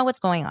need to know what's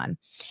going on.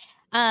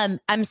 I'm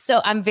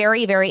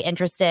very, very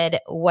interested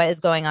what is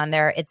going on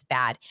there. It's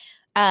bad.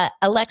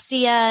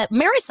 Alexia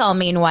Marisol,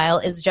 meanwhile,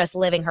 is just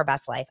living her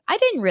best life. I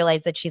didn't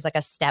realize that she's like a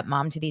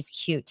stepmom to these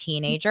cute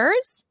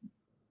teenagers.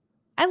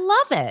 I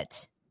love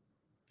it.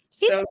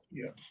 So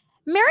cute.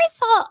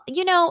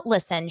 Marisol,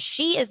 listen,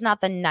 she is not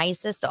the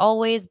nicest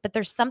always, but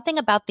there's something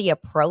about the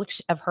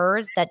approach of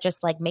hers that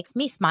just like makes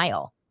me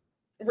smile.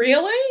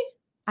 Really?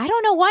 I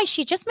don't know why.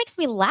 She just makes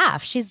me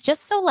laugh. She's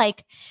just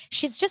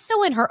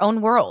so in her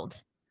own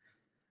world.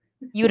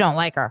 You don't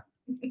like her.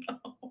 No.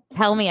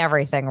 Tell me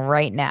everything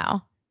right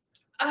now.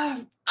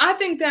 I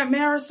think that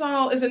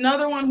Marisol is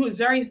another one who's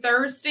very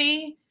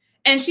thirsty.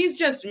 And she's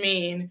just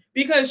mean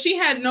because she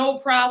had no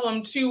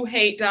problem to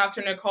hate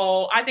Dr.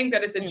 Nicole. I think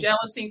that it's a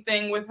jealousy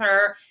thing with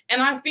her.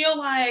 And I feel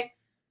like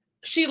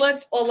she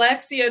lets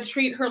Alexia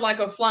treat her like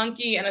a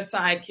flunky and a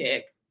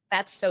sidekick.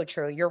 That's so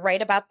true. You're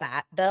right about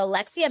that. The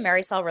Alexia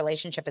Marisol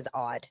relationship is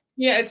odd.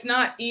 Yeah, it's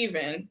not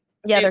even.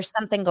 Yeah, there's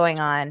something going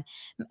on.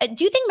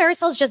 Do you think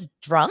Marisol's just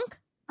drunk?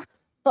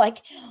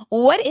 Like,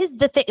 what is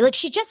the thing? Like,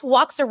 she just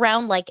walks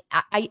around like,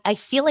 I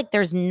feel like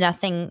there's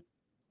nothing,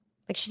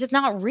 like she's just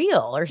not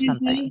real or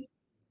something.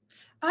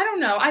 I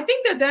don't know. I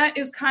think that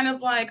is kind of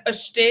like a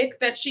shtick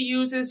that she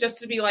uses just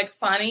to be like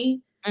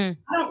funny. I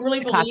don't really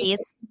believe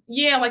it.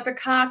 Yeah, like the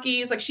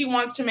cockies. Like she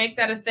wants to make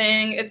that a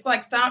thing. It's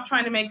like, stop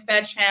trying to make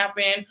fetch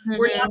happen.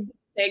 We're not going to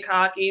say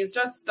cockies.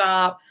 Just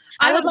stop.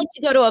 I would like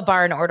to go to a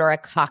bar and order a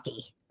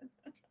cocky.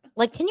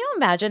 Like, can you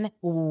imagine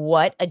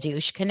what a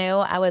douche canoe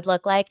I would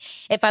look like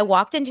if I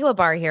walked into a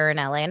bar here in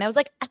LA and I was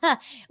like,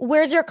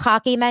 where's your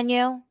cocky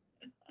menu?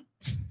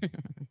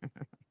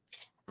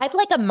 I'd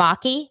like a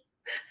maki.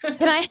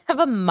 Can I have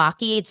a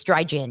maki? It's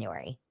dry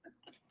January.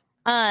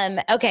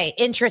 Okay,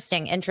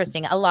 interesting.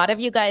 A lot of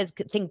you guys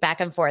think back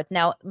and forth.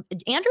 Now,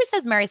 Andrew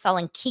says Marisol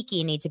and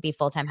Kiki need to be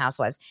full-time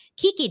housewives.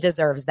 Kiki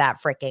deserves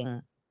that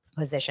freaking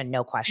position,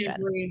 no question. I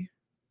agree.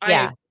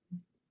 Yeah.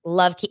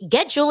 Love Kiki.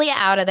 Get Julia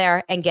out of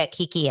there and get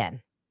Kiki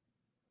in.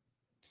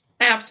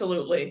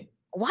 Absolutely.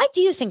 Why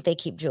do you think they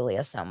keep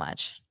Julia so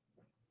much?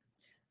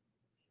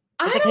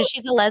 Is it because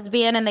she's a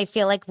lesbian and they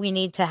feel like we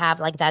need to have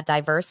like that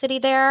diversity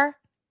there?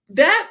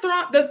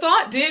 The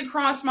thought did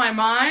cross my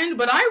mind,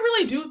 but I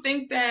really do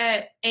think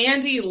that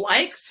Andy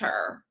likes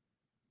her.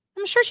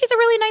 I'm sure she's a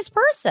really nice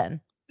person.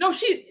 No,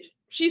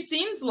 she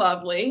seems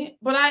lovely,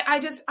 but I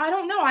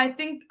don't know. I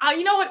think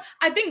you know what?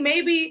 I think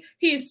maybe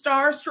he's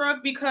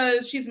starstruck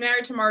because she's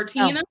married to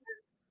Martina. Oh.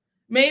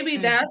 Maybe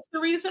that's the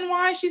reason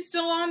why she's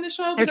still on the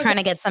show. They're trying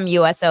to get some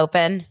U.S.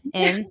 Open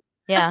in.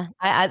 Yeah,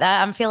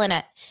 I'm feeling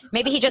it.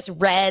 Maybe he just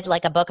read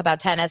like a book about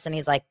tennis and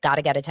he's like, got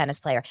to get a tennis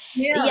player.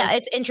 Yeah,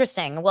 it's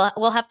interesting.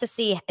 We'll have to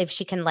see if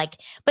she can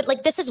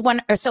but this is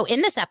one. Or so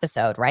in this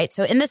episode, right?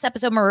 So in this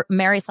episode,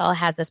 Marisol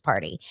has this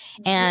party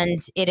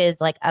and it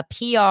is like a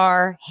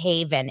PR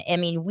haven. I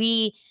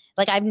mean,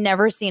 I've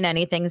never seen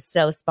anything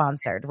so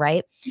sponsored,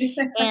 right?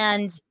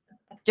 And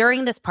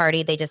during this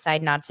party, they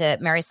decide not to.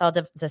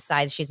 Marisol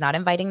decides she's not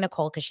inviting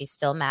Nicole because she's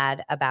still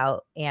mad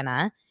about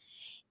Anna.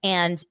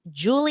 And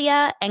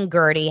Julia and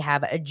Gertie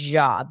have a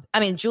job. I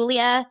mean,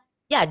 Julia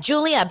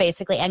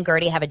basically and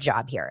Gertie have a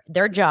job here.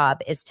 Their job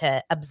is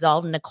to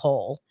absolve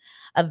Nicole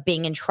of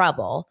being in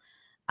trouble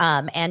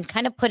and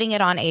kind of putting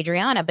it on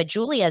Adriana. But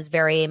Julia is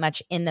very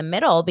much in the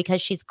middle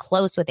because she's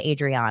close with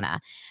Adriana.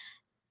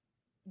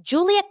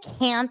 Julia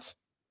can't,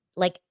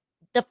 like,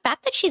 the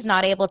fact that she's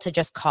not able to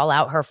just call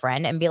out her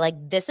friend and be like,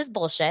 this is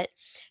bullshit.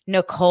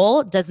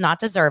 Nicole does not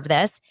deserve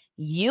this.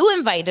 You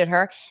invited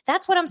her.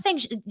 That's what I'm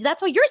saying.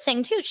 That's what you're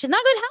saying too. She's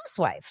not a good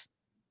housewife.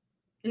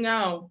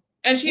 No.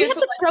 And she has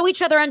to throw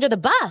each other under the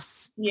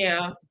bus.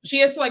 Yeah. She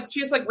has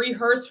to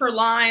rehearse her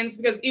lines,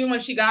 because even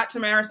when she got to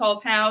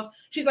Marisol's house,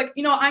 she's like,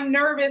 I'm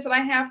nervous and I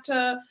have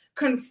to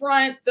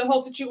confront the whole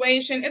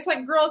situation. It's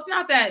like, girl, it's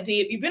not that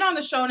deep. You've been on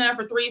the show now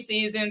for 3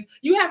 seasons.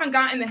 You haven't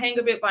gotten the hang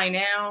of it by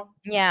now.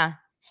 Yeah.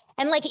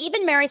 And like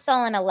even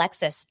Marisol and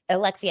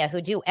Alexia, who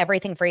do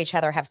everything for each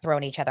other, have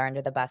thrown each other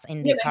under the bus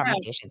in these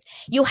conversations.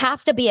 You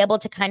have to be able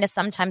to kind of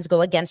sometimes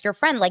go against your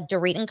friend, like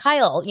Dorit and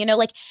Kyle.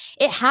 Like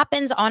it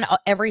happens on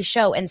every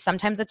show, and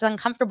sometimes it's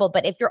uncomfortable.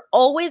 But if you're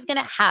always going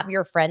to have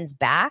your friends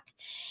back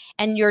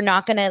and you're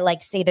not going to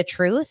like say the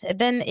truth,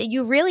 then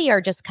you really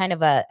are just kind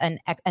of an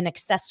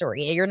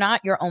accessory. You're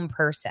not your own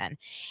person.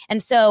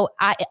 And so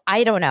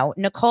I don't know.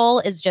 Nicole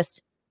is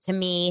just, to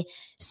me,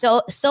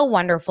 so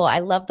wonderful.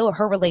 I love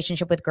her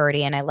relationship with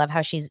Gertie, and I love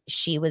how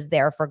she was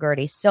there for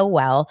Gertie so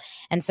well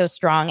and so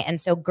strong. And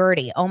so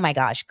Gertie, oh my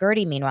gosh,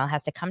 Gertie meanwhile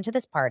has to come to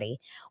this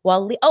party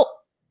while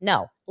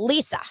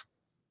Lisa.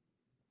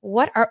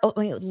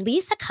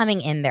 Lisa coming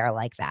in there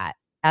like that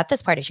at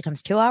this party? She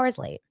comes 2 hours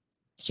late.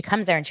 She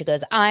comes there and she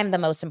goes, I'm the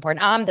most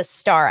important. I'm the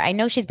star. I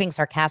know she's being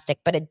sarcastic,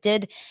 but it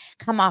did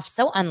come off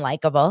so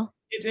unlikable.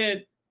 It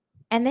did.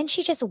 And then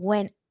she just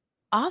went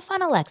off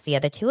on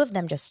Alexia. The two of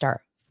them just start.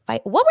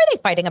 What were they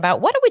fighting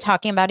about? What are we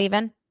talking about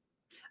even?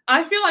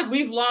 I feel like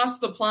we've lost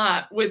the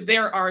plot with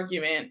their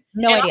argument.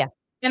 No idea.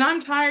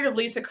 I'm tired of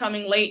Lisa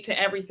coming late to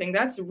everything.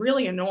 That's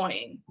really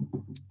annoying.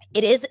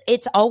 It is.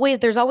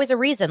 There's always a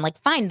reason. Like,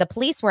 fine, the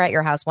police were at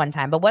your house one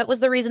time, but what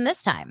was the reason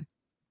this time?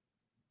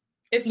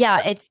 It's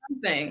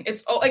something.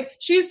 It's like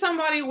she's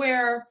somebody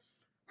where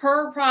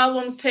her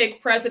problems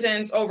take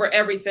precedence over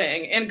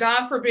everything. And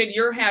God forbid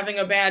you're having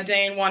a bad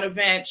day in one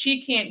event. She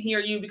can't hear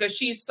you because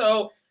she's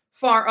so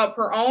far up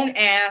her own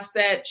ass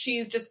that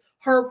she's just,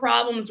 her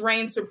problems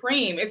reign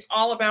supreme. It's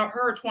all about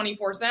her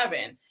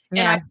 24/7. And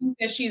I think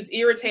that she's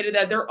irritated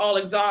that they're all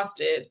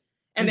exhausted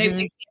and they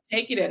can't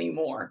take it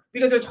anymore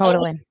because there's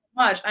always so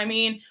much. I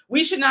mean,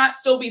 we should not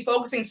still be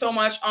focusing so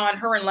much on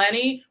her and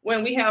Lenny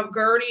when we have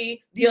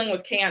Gertie dealing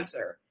with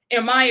cancer.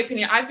 In my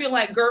opinion, I feel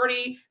like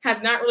Gertie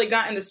has not really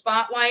gotten the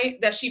spotlight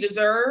that she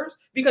deserves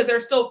because they're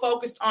still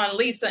focused on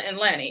Lisa and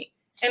Lenny.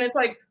 And it's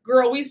like,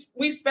 girl, we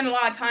spent a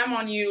lot of time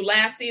on you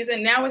last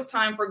season. Now it's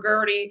time for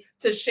Gertie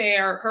to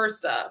share her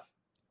stuff.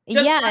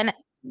 And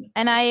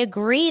I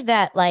agree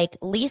that like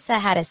Lisa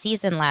had a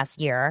season last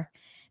year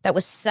that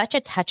was such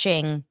a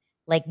touching,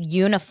 like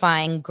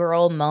unifying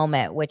girl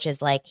moment, which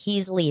is like,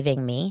 he's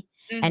leaving me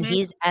and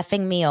he's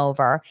effing me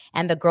over.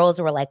 And the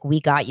girls were like, we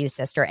got you,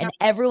 sister. And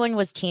everyone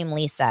was team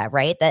Lisa,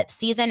 right? That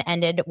season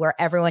ended where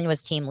everyone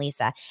was team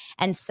Lisa.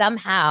 And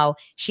somehow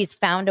she's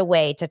found a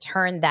way to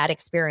turn that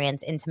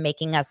experience into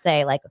making us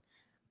say like,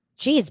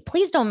 geez,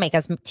 please don't make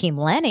us team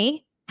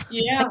Lenny.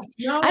 Yeah.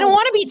 I don't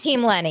want to be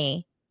team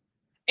Lenny.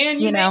 And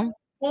you know, make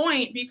a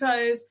point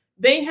because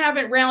they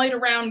haven't rallied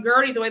around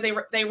Gertie the way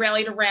they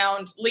rallied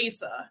around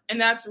Lisa. And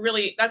that's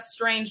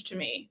strange to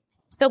me.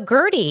 So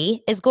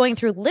Gertie is going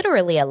through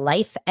literally a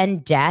life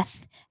and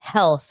death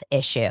health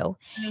issue.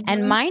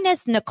 And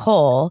minus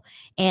Nicole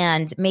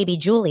and maybe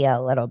Julia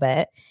a little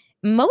bit,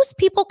 most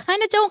people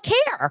kind of don't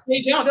care.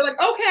 They don't. They're like,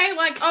 okay,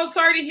 like, oh,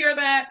 sorry to hear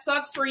that.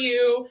 Sucks for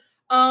you.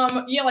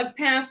 Like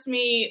pass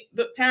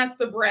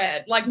the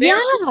bread. Like they're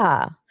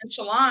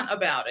nonchalant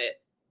about it.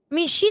 I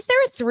mean, she's there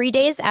 3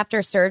 days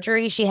after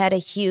surgery. She had a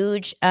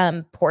huge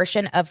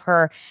portion of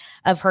her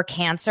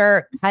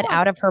cancer cut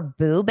out of her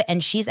boob,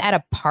 and she's at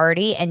a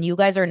party, and you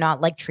guys are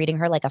not like treating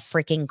her like a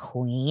freaking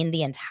queen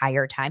the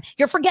entire time.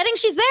 You're forgetting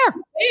she's there.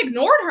 They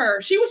ignored her.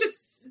 She was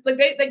just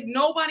like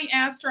nobody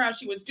asked her how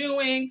she was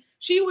doing.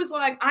 She was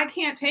like, I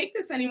can't take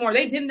this anymore.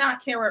 They did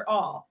not care at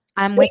all.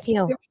 I'm with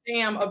you. They give a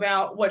damn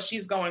about what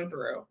she's going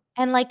through.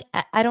 And like,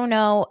 I don't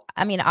know.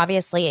 I mean,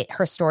 obviously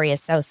her story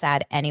is so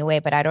sad anyway,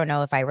 but I don't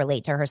know if I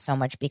relate to her so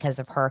much because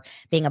of her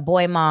being a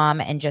boy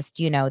mom and just,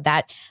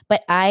 that.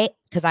 But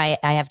because I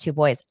have 2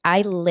 boys,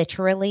 I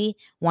literally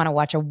want to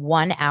watch a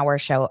 1-hour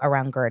show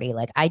around Gertie.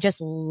 Like, I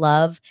just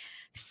love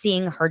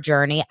seeing her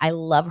journey. I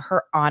love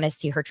her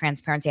honesty, her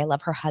transparency. I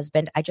love her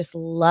husband. I just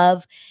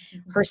love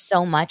her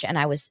so much. And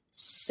I was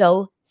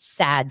so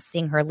sad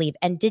seeing her leave.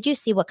 And did you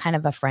see what kind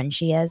of a friend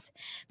she is?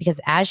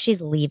 Because as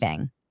she's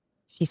leaving,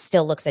 she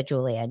still looks at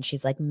Julia and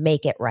she's like,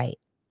 make it right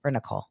for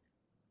Nicole.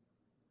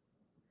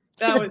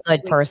 She's a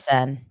good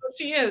person.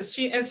 She is.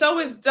 And so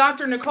is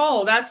Dr.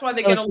 Nicole. That's why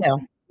they get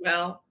along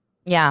well.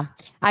 Yeah.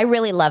 I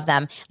really love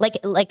them. Like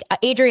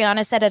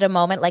Adriana said at a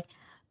moment, like,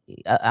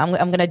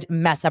 I'm going to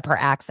mess up her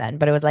accent,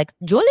 but it was like,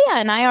 Julia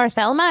and I are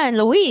Thelma and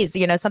Louise,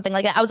 something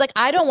like that. I was like,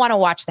 I don't want to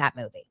watch that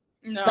movie.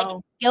 No. Like,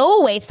 go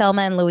away,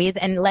 Thelma and Louise,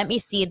 and let me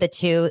see the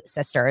two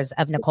sisters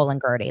of Nicole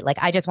and Gertie. Like,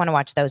 I just want to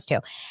watch those two.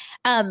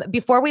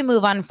 Before we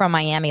move on from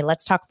Miami,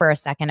 let's talk for a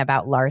second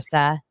about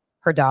Larsa,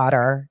 her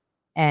daughter,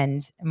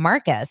 and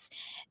Marcus.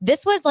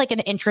 This was like an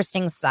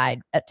interesting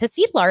side. To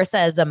see Larsa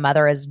as a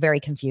mother is very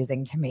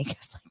confusing to me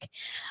because like,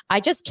 I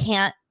just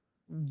can't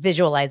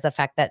visualize the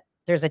fact that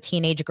there's a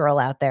teenage girl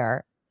out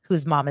there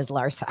whose mom is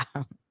Larsa.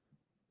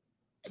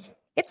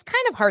 It's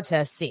kind of hard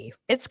to see.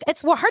 It's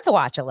hard to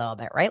watch a little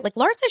bit, right? Like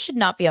Larsa should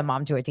not be a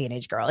mom to a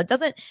teenage girl. It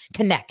doesn't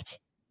connect.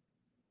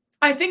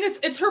 I think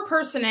it's her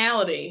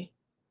personality.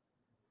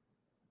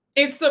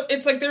 It's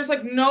like there's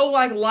like no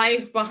like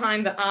life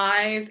behind the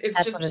eyes. It's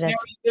That's just what it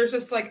is. there's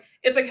just like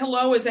it's like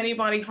hello, is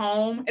anybody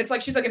home? It's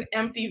like she's like an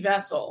empty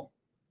vessel.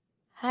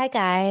 Hi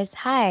guys.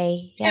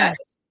 Hi.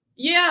 Yes.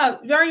 Yeah,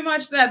 very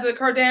much that the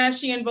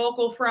Kardashian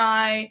vocal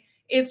fry.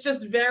 It's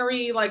just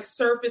very like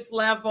surface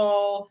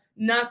level,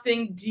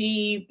 nothing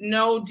deep,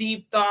 no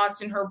deep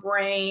thoughts in her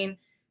brain.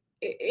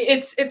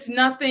 It's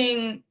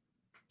nothing.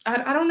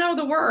 I don't know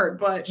the word,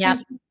 but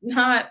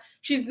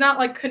she's not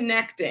like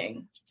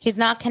connecting. She's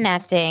not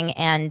connecting.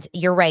 And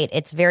you're right.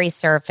 It's very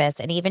surface.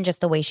 And even just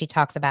the way she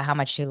talks about how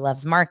much she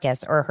loves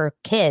Marcus or her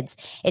kids,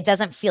 it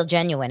doesn't feel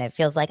genuine. It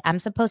feels like I'm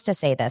supposed to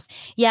say this.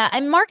 Yeah.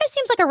 And Marcus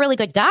seems like a really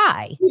good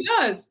guy. He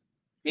does.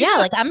 Yeah,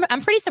 like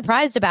I'm pretty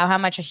surprised about how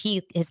much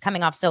he is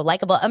coming off so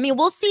likable. I mean,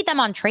 we'll see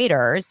them on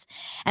Traitors,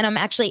 and I'm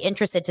actually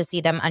interested to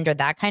see them under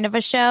that kind of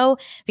a show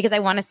because I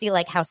want to see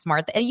like how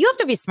smart you have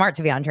to be smart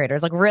to be on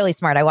Traitors, like really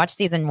smart. I watched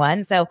season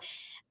 1, so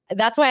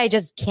that's why I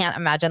just can't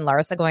imagine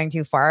Larsa going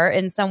too far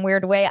in some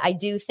weird way. I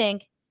don't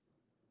think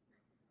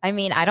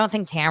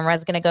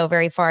Tamara's going to go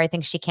very far. I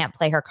think she can't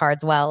play her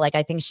cards well. Like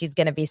I think she's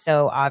going to be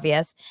so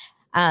obvious.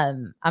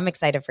 I'm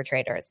excited for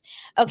Traitors.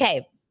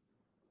 Okay.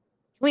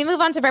 We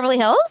move on to Beverly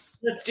Hills?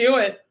 Let's do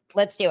it.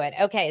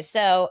 Okay,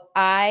 so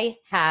I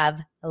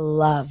have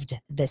loved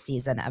this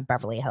season of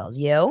Beverly Hills.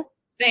 You?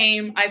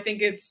 Same. I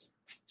think it's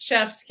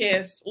chef's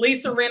kiss.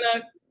 Lisa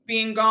Rinna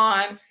being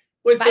gone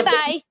was the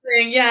best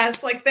thing.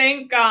 Yes, like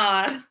thank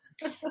God.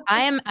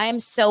 I am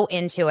so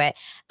into it.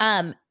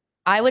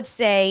 I would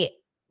say,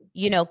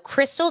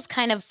 Crystal's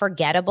kind of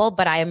forgettable,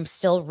 but I am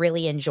still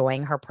really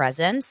enjoying her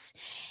presence.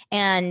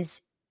 And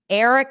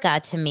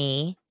Erica to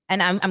me,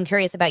 and I'm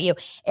curious about you.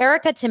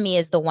 Erica, to me,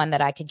 is the one that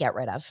I could get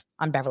rid of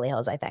on Beverly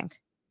Hills, I think.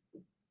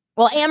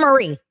 Well,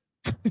 Anne-Marie.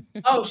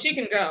 Oh, she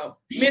can go.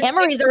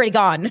 Anne-Marie's already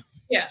gone.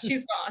 Yeah,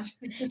 she's gone.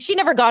 She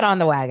never got on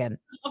the wagon.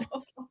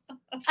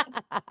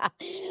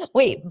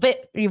 Wait,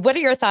 but what are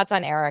your thoughts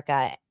on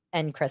Erica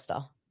and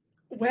Crystal?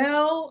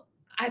 Well,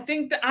 I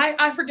think that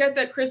I forget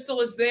that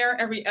Crystal is there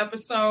every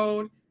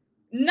episode.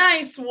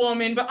 Nice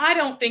woman, but I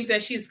don't think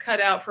that she's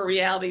cut out for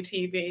reality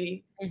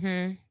TV.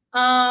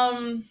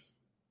 Mm-hmm.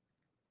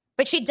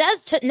 But she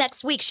does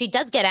next week. She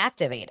does get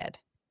activated.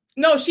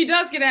 No, she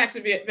does get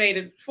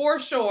activated for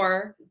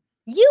sure.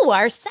 You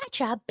are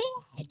such a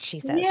bitch, she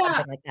says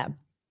something like that.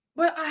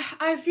 But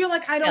I feel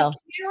like I don't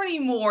care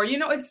anymore.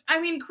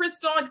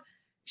 Crystal, like,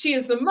 she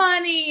has the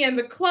money and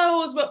the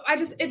clothes, but I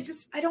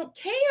don't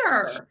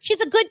care.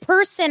 She's a good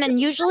person, and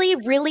usually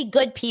really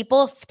good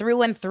people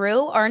through and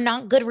through are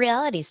not good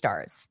reality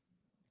stars.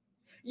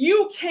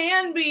 You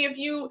can be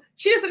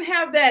she doesn't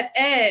have that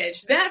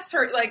edge. That's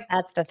her, like,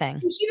 that's the thing.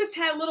 If she just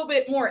had a little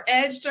bit more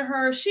edge to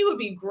her, she would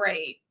be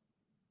great.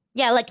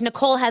 Yeah, like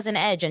Nicole has an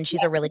edge and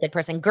she's a really good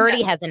person.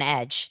 Gertie has an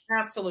edge.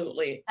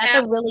 Absolutely. That's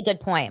a really good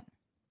point.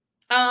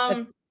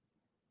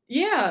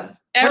 Yeah.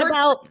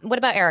 What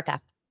about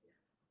Erica?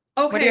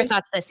 Okay. What are your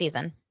thoughts this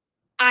season?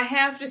 I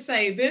have to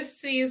say this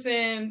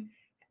season,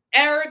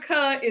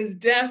 Erica is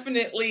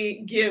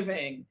definitely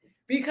giving.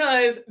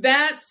 Because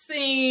that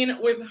scene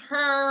with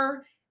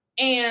her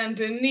and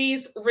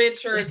Denise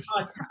Richards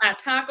on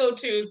Taco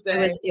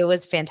Tuesday. It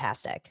was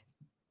fantastic.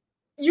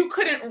 You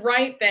couldn't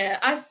write that.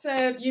 I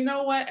said, you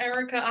know what,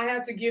 Erica, I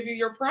have to give you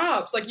your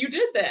props. Like, you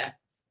did that.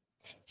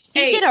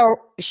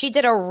 She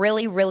did a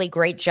really, really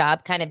great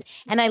job, kind of.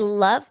 And I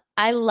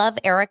love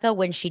Erica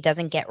when she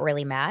doesn't get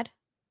really mad.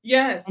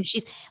 Yes. And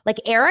she's like,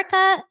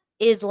 Erica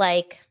is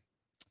like,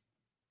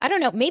 I don't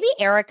know. Maybe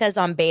Erica's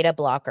on beta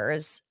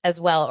blockers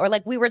as well. Or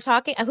like we were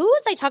talking, who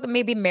was I talking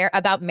maybe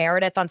about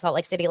Meredith on Salt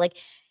Lake City? Like,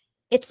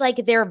 it's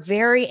like they're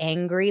very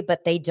angry,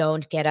 but they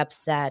don't get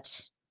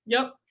upset.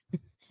 Yep.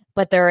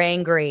 But they're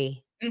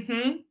angry.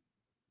 Mm-hmm.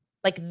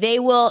 Like they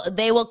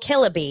will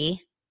kill a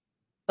bee,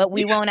 but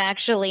we won't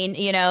actually,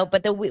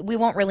 we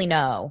won't really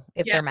know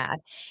if they're mad.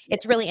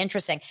 It's really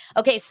interesting.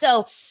 Okay.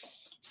 So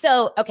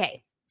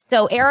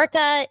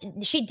Erica,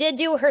 she did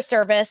do her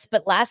service,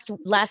 but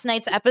last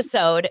night's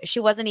episode, she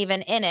wasn't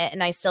even in it,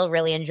 and I still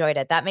really enjoyed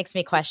it. That makes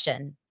me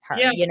question her,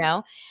 Yeah.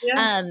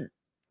 Yeah.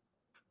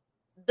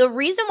 The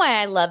reason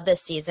why I love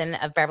this season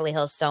of Beverly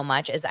Hills so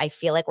much is I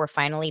feel like we're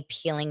finally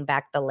peeling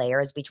back the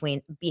layers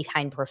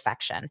behind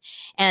perfection.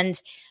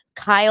 And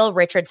Kyle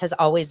Richards has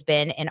always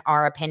been, in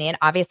our opinion,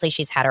 obviously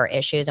she's had her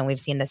issues and we've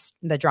seen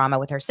the drama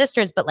with her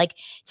sisters, but like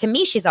to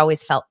me, she's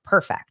always felt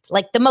perfect,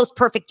 like the most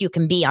perfect you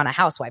can be on a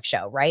housewife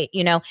show, right?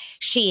 You know,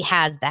 she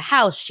has the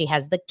house, she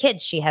has the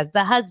kids, she has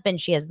the husband,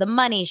 she has the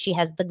money, she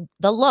has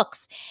the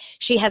looks,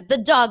 she has the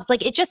dogs.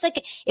 Like it just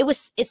like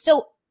it's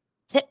so.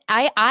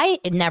 I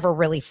never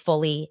really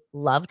fully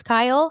loved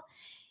Kyle.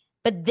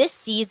 But this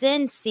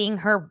season, seeing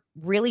her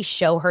really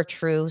show her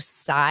true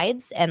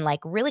sides and like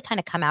really kind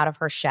of come out of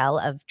her shell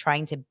of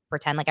trying to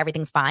pretend like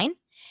everything's fine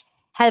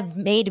have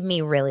made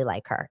me really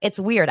like her. It's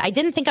weird. I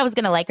didn't think I was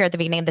going to like her at the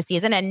beginning of the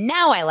season, and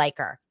now I like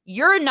her.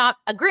 You're not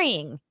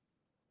agreeing.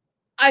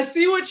 I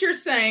see what you're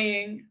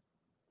saying.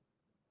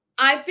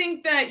 I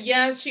think that,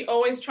 yes, she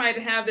always tried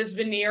to have this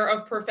veneer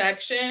of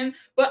perfection,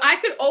 but I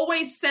could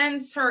always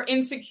sense her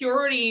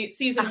insecurity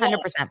season 100%.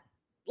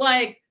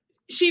 Like,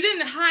 she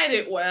didn't hide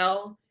it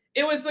well.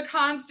 It was the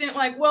constant,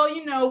 like, well,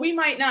 you know, we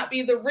might not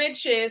be the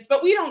richest,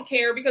 but we don't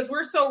care because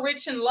we're so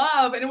rich in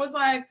love. And it was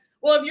like,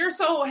 well, if you're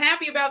so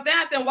happy about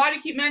that, then why do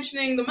you keep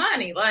mentioning the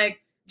money? Like,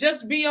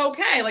 just be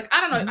okay. Like, I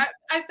don't know.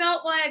 I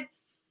felt like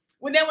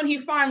when he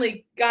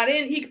finally got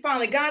in, he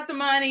finally got the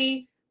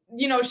money.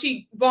 You know,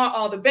 she bought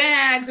all the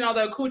bags and all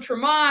the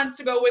accoutrements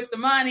to go with the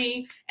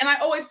money. And I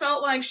always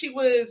felt like she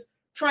was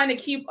trying to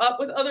keep up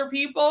with other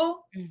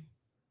people.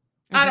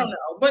 Mm-hmm. I don't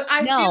know, but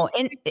I feel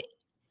like,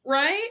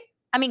 right?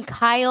 I mean,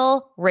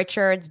 Kyle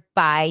Richards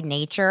by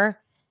nature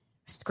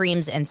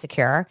screams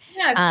insecure.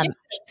 Yes, yes.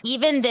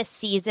 Even this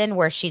season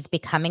where she's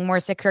becoming more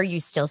secure, you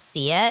still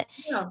see it.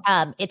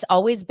 Yeah. It's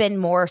always been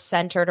more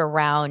centered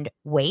around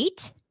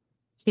weight.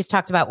 She's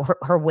talked about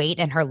her weight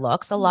and her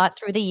looks a lot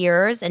through the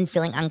years and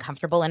feeling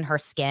uncomfortable in her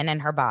skin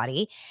and her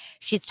body.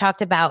 She's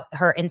talked about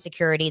her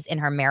insecurities in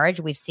her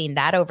marriage. We've seen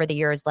that over the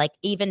years, like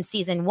even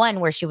season 1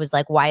 where she was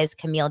like, why is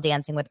Camille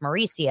dancing with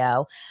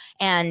Mauricio?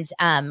 And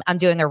I'm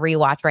doing a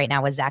rewatch right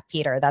now with Zach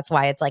Peter. That's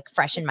why it's like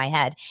fresh in my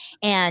head.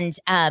 And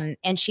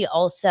she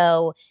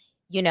also,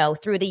 you know,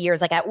 through the years,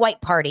 like at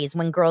white parties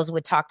when girls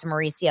would talk to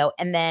Mauricio.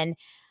 And then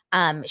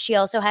she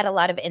also had a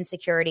lot of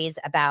insecurities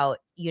about,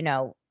 you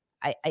know,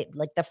 I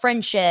like the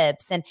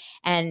friendships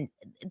and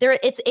there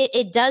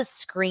it does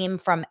scream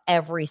from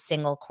every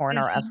single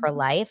corner of her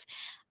life.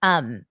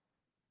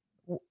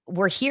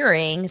 We're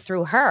hearing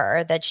through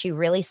her that she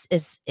really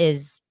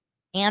is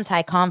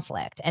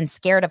anti-conflict and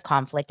scared of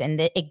conflict, and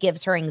it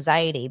gives her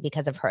anxiety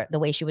because of the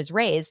way she was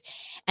raised.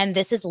 And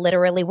this is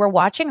literally, we're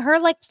watching her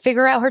like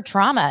figure out her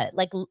trauma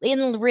like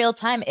in real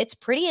time. It's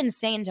pretty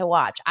insane to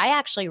watch. I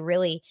actually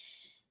really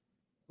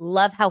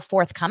love how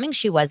forthcoming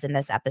she was in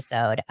this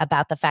episode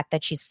about the fact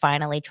that she's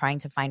finally trying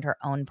to find her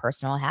own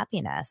personal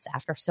happiness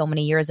after so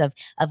many years of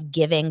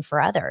giving for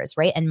others,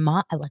 right? And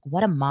like,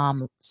 what a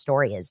mom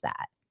story is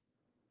that?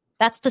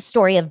 That's the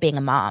story of being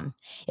a mom,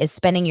 is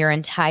spending your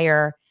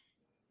entire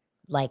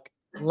like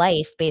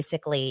life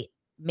basically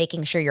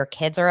making sure your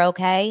kids are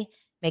okay,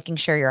 making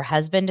sure your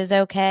husband is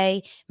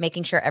okay,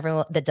 making sure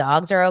the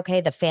dogs are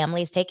okay, the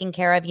family's taken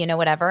care of, you know,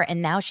 whatever. And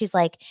now she's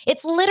like,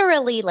 it's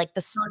literally like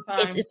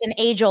it's an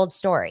age-old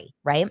story,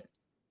 right?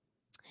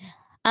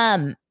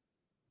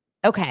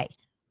 Okay.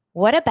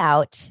 What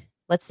about,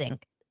 let's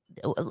think.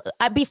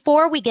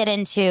 Before we get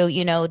into,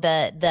 you know,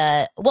 they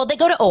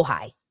go to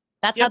Ojai.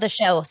 That's how the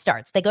show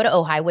starts. They go to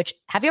Ojai, which,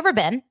 have you ever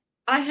been?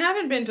 I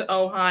haven't been to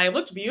Ojai. It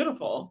looked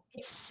beautiful.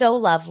 It's so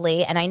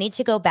lovely. And I need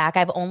to go back.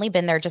 I've only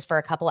been there just for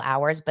a couple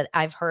hours, but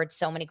I've heard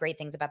so many great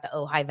things about the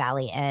Ojai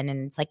Valley Inn.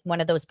 And it's like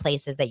one of those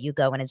places that you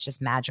go and it's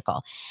just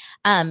magical.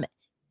 Isn't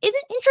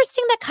it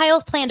interesting that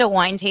Kyle planned a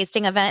wine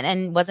tasting event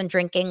and wasn't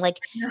drinking? Like,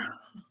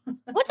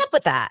 what's up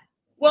with that?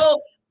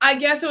 Well, I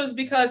guess it was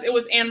because it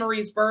was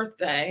Anne-Marie's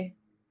birthday.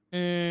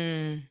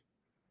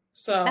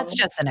 So that's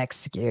just an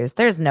excuse.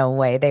 There's no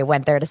way they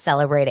went there to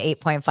celebrate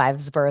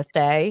 8.5's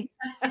birthday.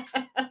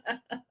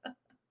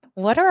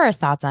 What are our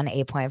thoughts on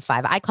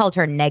 8.5? I called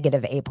her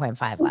negative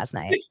 8.5 last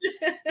night.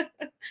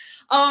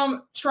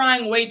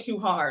 Trying way too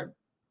hard.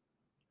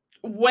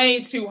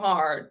 Way too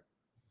hard.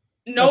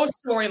 No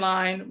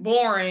storyline.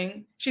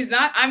 Boring. She's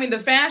not, I mean, the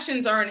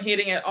fashions aren't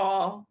hitting at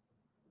all.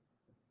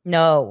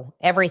 No,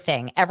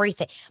 everything.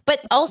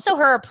 But also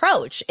her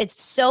approach.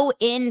 It's so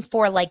in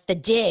for like the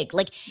dig.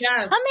 Like,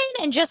 come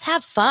in and just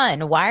have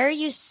fun. Why are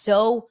you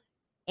so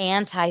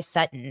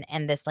anti-Sutton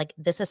and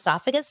this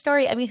esophagus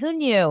story? I mean, who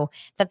knew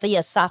that the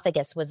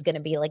esophagus was going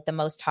to be like the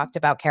most talked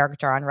about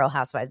character on Real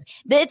Housewives?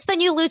 It's the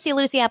new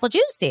Lucy Apple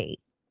Juicy.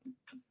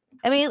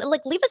 I mean,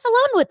 like, leave us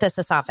alone with this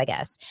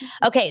esophagus.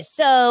 Okay,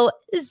 so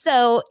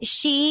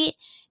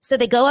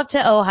they go up to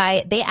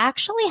Ojai. They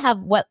actually have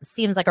what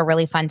seems like a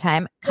really fun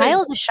time.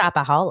 Kyle's a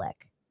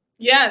shopaholic.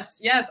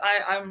 Yes.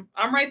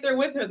 I'm right there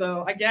with her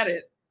though. I get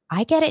it.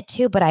 I get it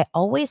too, but I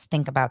always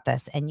think about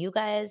this, and you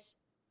guys,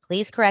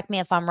 please correct me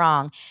if I'm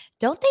wrong.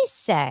 Don't they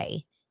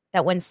say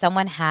that when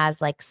someone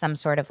has like some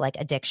sort of like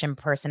addiction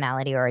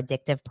personality or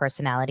addictive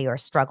personality or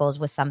struggles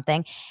with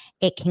something,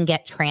 it can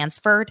get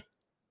transferred?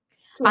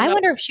 I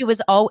wonder if she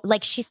was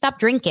like, she stopped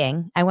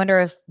drinking. I wonder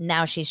if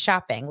now she's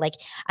shopping. Like,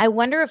 I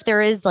wonder if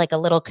there is like a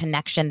little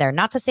connection there.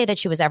 Not to say that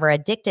she was ever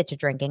addicted to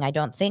drinking. I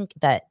don't think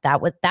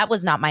that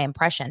was not my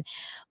impression,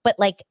 but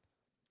like,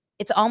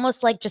 it's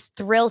almost like just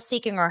thrill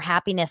seeking or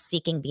happiness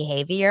seeking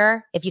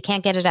behavior. If you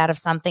can't get it out of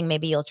something,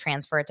 maybe you'll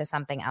transfer it to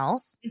something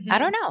else. I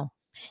don't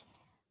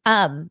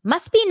know.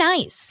 Must be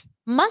nice.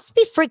 Must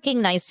be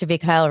freaking nice to be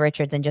Kyle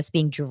Richards and just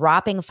being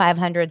dropping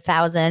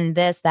 500,000,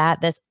 this.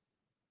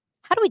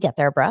 How do we get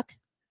there, Brooke?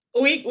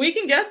 We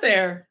can get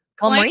there.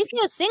 Well,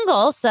 Mauricio's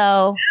single,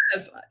 so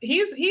yes,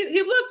 he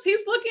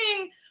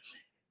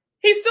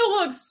still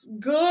looks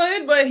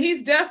good, but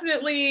he's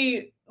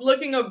definitely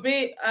looking a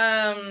bit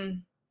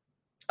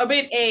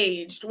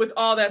aged with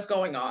all that's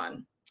going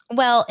on.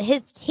 Well,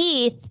 his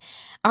teeth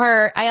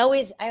are. I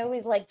always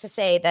like to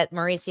say that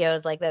Mauricio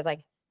is like that,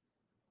 like.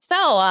 So,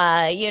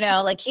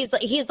 like he's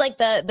like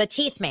the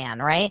teeth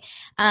man, right?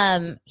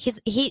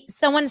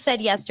 Someone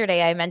said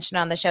yesterday, I mentioned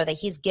on the show that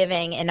he's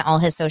giving in all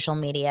his social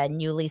media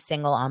newly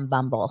single on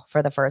Bumble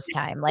for the first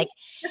time. Like,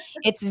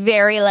 it's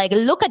very like,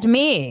 look at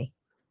me.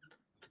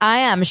 I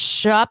am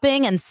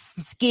shopping and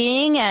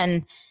skiing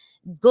and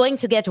going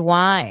to get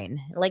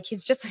wine. Like,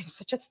 he's just like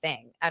such a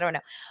thing. I don't know.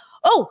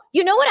 Oh,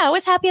 you know what I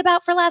was happy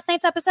about for last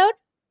night's episode?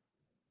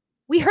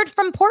 We heard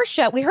from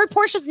Portia. We heard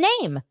Portia's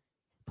name.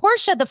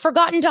 Portia, the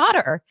forgotten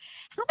daughter.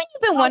 Haven't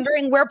you been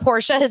wondering where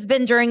Portia has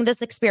been during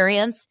this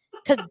experience?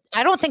 Because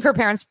I don't think her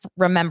parents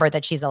remember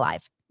that she's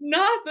alive.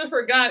 Not the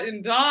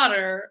forgotten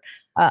daughter.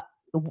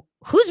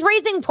 Who's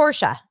raising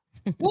Portia?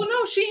 Well,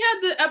 no, she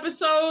had the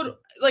episode,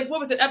 like, what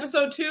was it,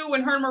 episode 2,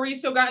 when her and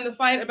Mauricio got in the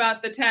fight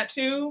about the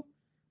tattoo.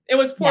 It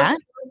was Portia's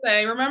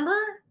birthday, remember?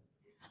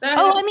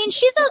 I mean,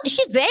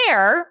 she's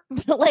there,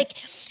 but like,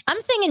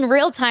 I'm thinking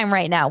real time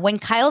right now when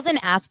Kyle's in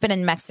Aspen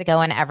and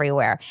Mexico and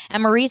everywhere,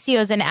 and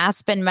Mauricio's in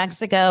Aspen,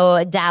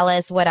 Mexico,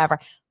 Dallas, whatever.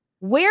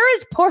 Where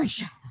is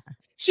Portia?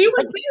 She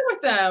was there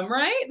with them,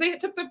 right? They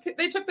took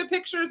the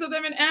pictures of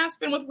them in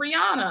Aspen with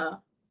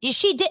Rihanna.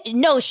 She did.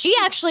 No, she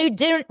actually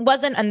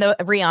wasn't in the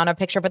Rihanna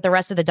picture, but the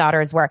rest of the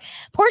daughters were.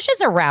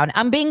 Portia's around.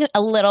 I'm being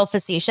a little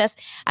facetious.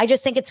 I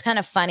just think it's kind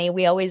of funny.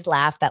 We always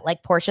laugh that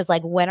like Portia's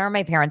like, when are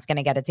my parents going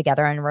to get it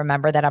together and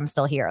remember that I'm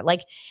still here?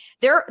 Like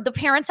the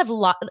parents have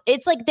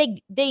it's like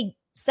they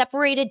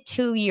separated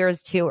 2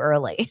 years too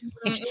early.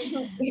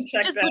 They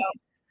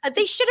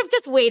should have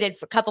just waited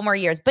for a couple more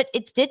years. But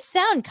it did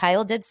sound,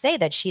 Kyle did say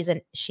that she's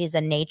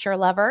a nature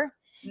lover.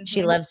 Mm-hmm.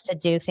 She loves to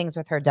do things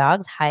with her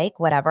dogs, hike,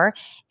 whatever.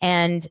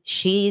 And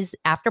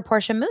after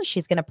Portia moves,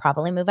 she's going to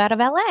probably move out of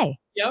LA.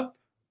 Yep.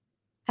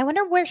 I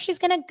wonder where she's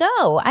going to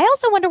go. I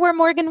also wonder where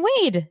Morgan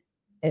Wade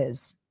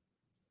is.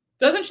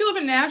 Doesn't she live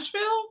in Nashville?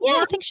 Yeah,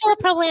 I think she'll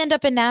probably end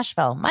up in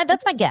Nashville.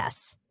 That's my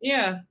guess.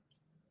 Yeah.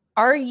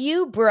 Are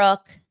you,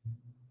 Brooke,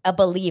 a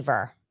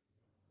believer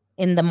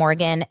in the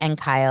Morgan and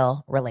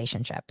Kyle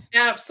relationship?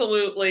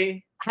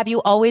 Absolutely. Have you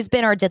always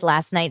been, or did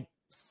last night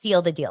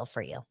seal the deal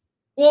for you?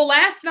 Well,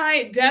 last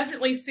night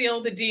definitely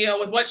sealed the deal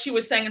with what she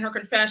was saying in her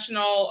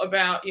confessional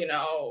about,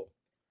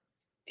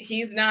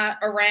 he's not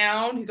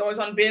around. He's always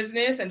on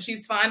business and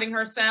she's finding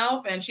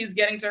herself and she's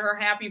getting to her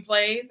happy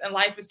place and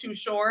life is too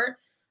short.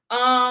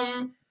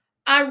 I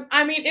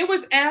mean, it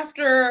was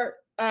after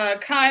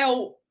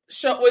Kyle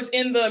was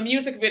in the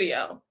music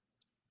video.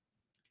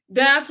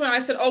 That's when I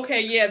said,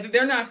 okay, yeah,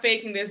 they're not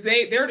faking this.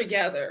 They're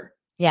together.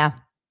 Yeah.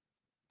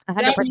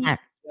 100%.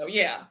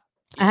 Yeah.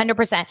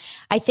 100%.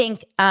 I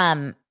think,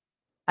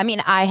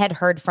 I had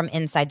heard from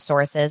inside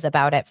sources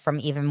about it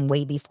from even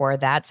way before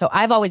that. So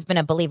I've always been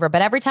a believer,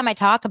 but every time I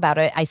talk about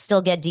it, I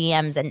still get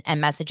DMs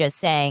and messages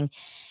saying,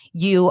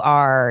 you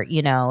are,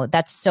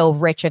 that's so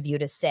rich of you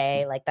to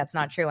say, like, that's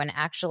not true. And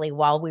actually,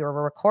 while we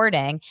were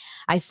recording,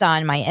 I saw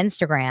on my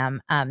Instagram,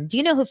 do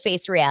you know who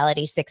Face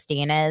Reality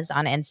 16 is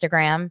on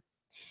Instagram?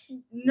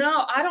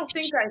 No, I don't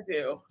think I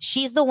do.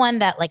 She's the one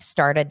that like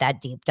started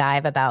that deep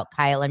dive about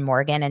Kyle and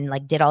Morgan and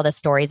like did all the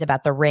stories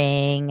about the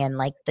ring and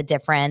like the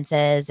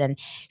differences. And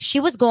she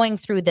was going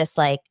through this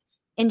like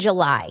in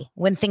July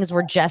when things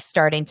were just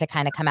starting to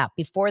kind of come out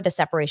before the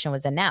separation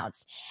was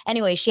announced.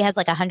 Anyway, she has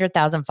like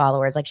 100,000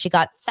 followers. Like she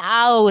got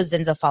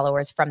thousands of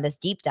followers from this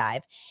deep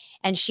dive.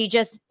 And she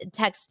just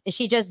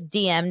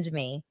DM'd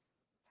me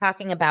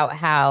talking about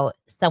how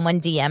someone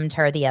DM'd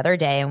her the other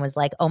day and was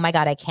like, oh my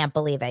God, I can't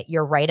believe it.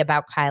 You're right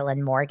about Kyle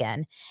and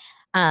Morgan.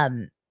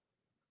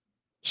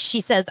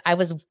 She says, I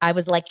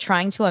was like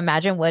trying to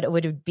imagine what it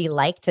would be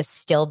like to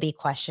still be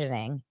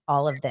questioning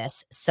all of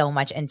this so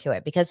much into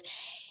it, because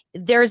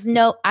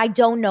I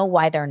don't know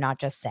why they're not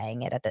just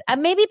saying it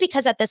maybe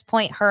because at this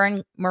point, her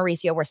and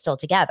Mauricio were still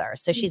together.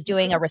 So she's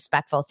doing a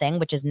respectful thing,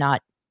 which is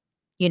not,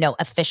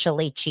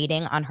 officially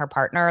cheating on her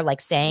partner,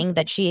 like saying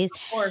that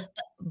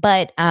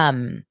but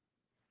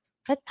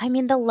I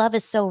mean, the love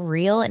is so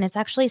real and it's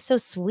actually so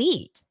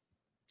sweet.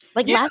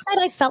 Like last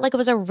night, I felt like it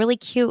was a really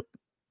cute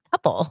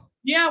couple.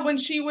 Yeah, when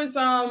she was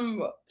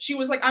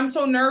like, I'm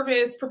so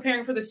nervous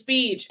preparing for the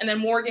speech, and then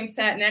Morgan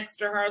sat next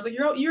to her. I was like,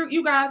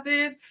 you got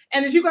this.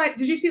 And did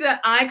you see that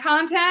eye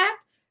contact?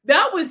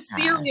 That was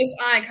serious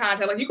eye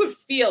contact. Like you could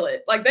feel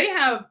it. Like they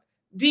have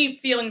deep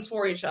feelings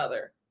for each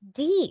other.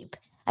 Deep.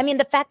 I mean,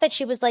 the fact that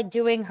she was like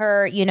doing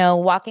her,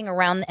 walking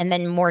around, and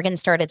then Morgan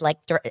started like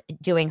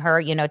doing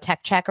her,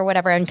 tech check or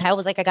whatever. And Kyle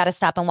was like, I got to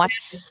stop and watch.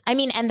 I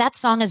mean, and that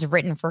song is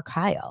written for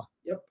Kyle.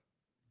 Yep.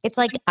 It's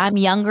like, I'm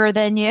younger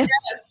than you.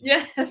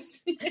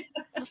 Yes.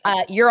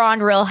 You're on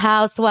Real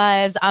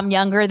Housewives. I'm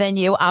younger than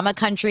you. I'm a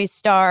country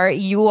star.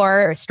 You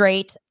are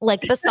straight.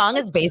 Like the song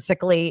is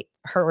basically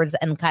hers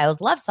and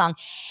Kyle's love song.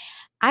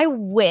 I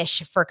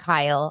wish for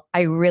Kyle,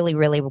 I really,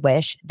 really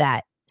wish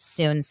that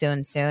soon,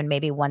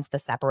 maybe once the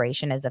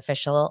separation is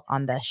official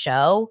on the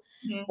show,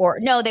 or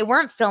no, they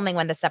weren't filming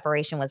when the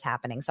separation was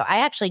happening. So I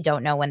actually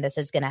don't know when this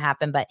is going to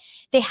happen, but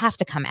they have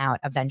to come out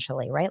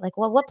eventually, right? Like,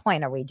 well, what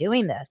point are we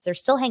doing this? They're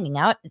still hanging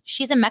out.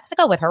 She's in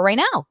Mexico with her right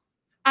now.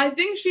 I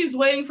think she's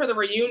waiting for the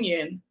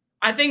reunion.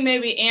 I think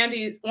maybe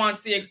Andy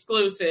wants the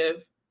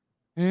exclusive.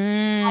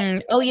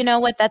 Oh, you know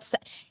what?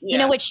 You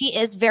know what? She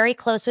is very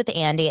close with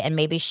Andy, and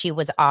maybe she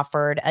was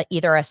offered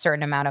either a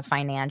certain amount of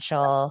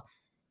financial,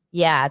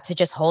 to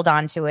just hold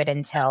on to it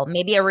until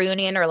maybe a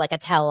reunion or like a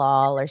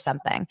tell-all or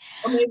something.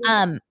 Or maybe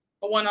a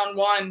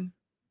one-on-one.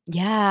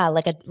 Yeah,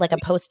 like a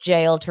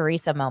post-jail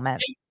Teresa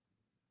moment,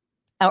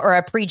 or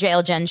a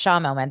pre-jail Jen Shaw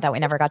moment that we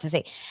never got to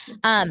see.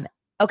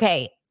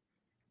 Okay.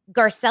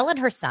 Garcelle and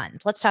her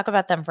sons. Let's talk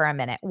about them for a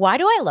minute. Why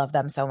do I love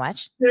them so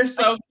much? They're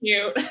so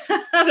cute.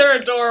 They're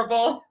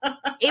adorable.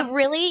 It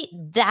really,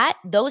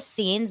 those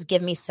scenes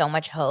give me so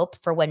much hope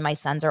for when my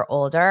sons are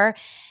older,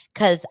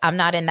 because I'm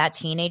not in that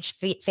teenage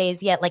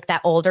phase yet, like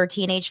that older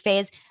teenage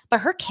phase. But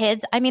her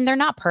kids, I mean, they're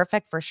not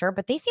perfect for sure,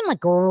 but they seem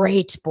like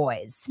great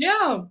boys.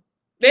 Yeah.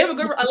 They have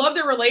I love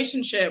their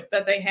relationship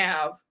that they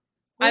have.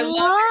 I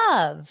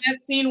love that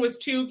scene was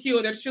too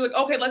cute. They're like,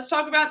 okay, let's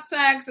talk about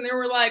sex. And they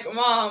were like,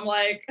 Mom,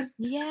 like.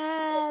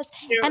 Yes.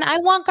 And I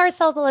want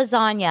Garcelle's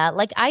lasagna.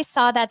 Like I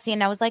saw that scene.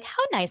 And I was like,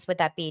 how nice would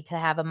that be to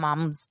have a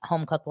mom's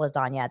home cooked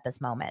lasagna at this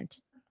moment?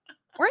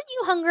 Weren't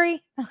you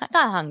hungry? I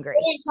got hungry.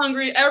 Always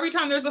hungry. Every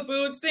time there's a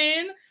food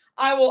scene,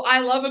 I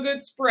love a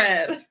good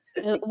spread.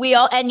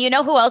 And you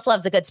know who else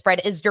loves a good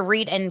spread is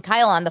Dorit and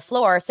Kyle on the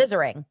floor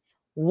scissoring.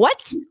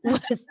 What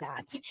was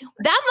that?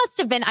 That must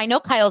have been, I know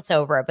Kyle's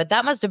sober, but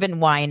that must have been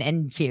wine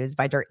infused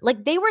by Dorit.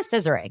 Like they were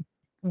scissoring.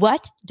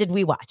 What did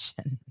we watch?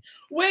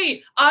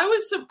 Wait, I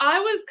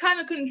was kind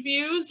of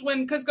confused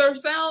because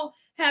Garcelle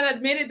had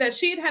admitted that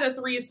she'd had a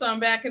threesome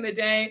back in the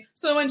day.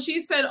 So when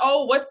she said,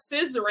 "Oh, what's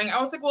scissoring?"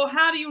 I was like, "Well,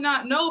 how do you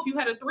not know if you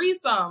had a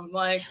threesome?"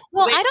 Like,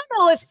 well, I don't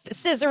know if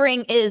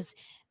scissoring is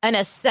an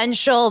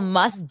essential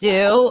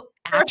must-do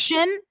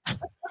action.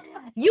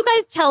 You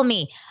guys tell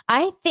me.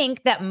 I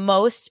think that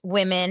most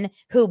women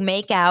who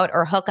make out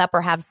or hook up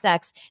or have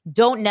sex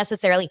don't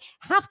necessarily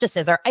have to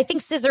scissor. I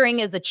think scissoring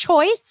is a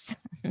choice.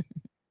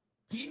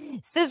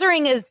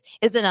 Scissoring is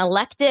an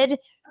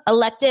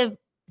elective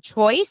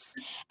choice.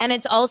 And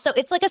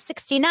it's like a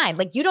 69.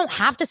 Like you don't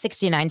have to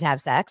 69 to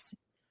have sex,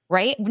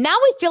 right? Now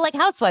we feel like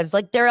housewives.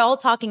 Like they're all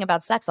talking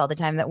about sex all the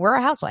time, that we're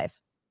a housewife.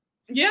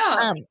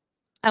 Yeah.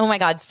 Oh my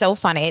God. So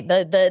funny.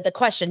 The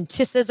question,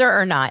 to scissor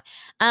or not.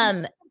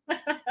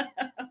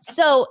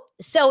 So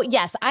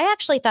yes, I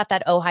actually thought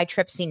that Ojai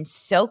trip seemed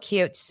so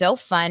cute, so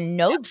fun,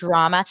 no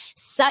drama.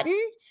 Sutton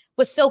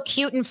was so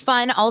cute and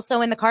fun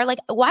also in the car. Like,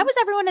 why was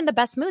everyone in the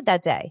best mood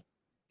that day?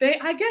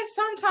 I guess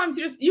sometimes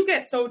you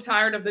get so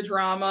tired of the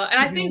drama.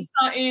 And I think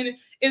Sutton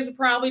is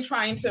probably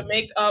trying to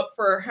make up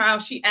for how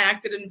she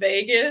acted in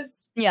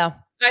Vegas. Yeah.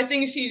 I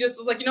think she just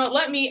was like,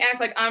 let me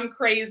act like I'm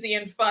crazy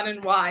and fun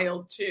and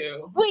wild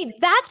too. Wait,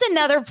 that's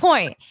another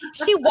point.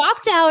 She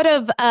walked out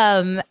of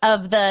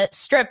the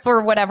strip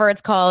or whatever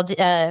it's called.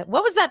 What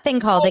was that thing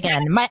called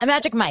again?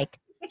 Magic Mike.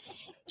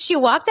 She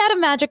walked out of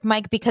Magic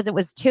Mike because it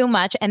was too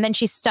much, and then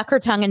she stuck her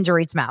tongue in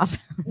Dorit's mouth.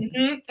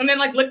 And then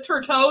like licked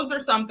her toes or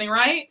something,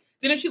 right?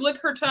 Didn't she lick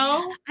her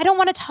toe? I don't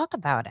want to talk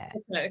about it.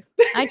 Okay.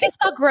 I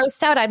just got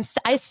grossed out.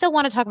 I still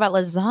want to talk about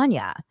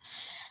lasagna.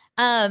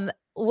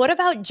 What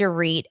about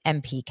Dorit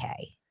and PK?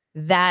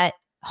 That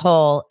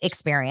whole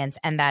experience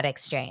and that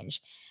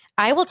exchange.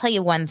 I will tell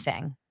you one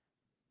thing.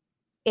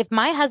 If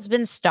my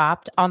husband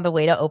stopped on the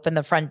way to open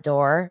the front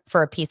door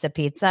for a piece of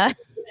pizza,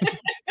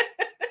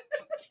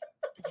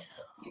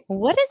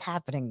 what is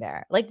happening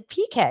there? Like,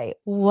 PK,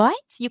 what?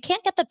 You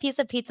can't get the piece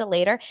of pizza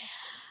later?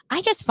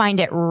 I just find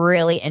it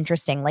really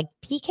interesting. Like,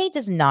 PK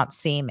does not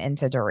seem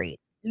into Dorit.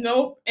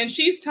 Nope. And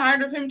she's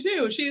tired of him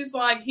too. She's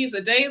like, he's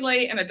a day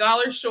late and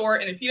 $1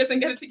 short. And if he doesn't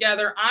get it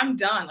together, I'm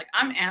done. Like,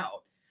 I'm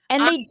out.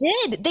 And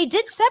they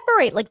did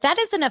separate. Like, that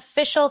is an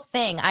official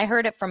thing. I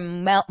heard it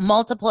from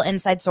multiple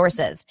inside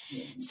sources.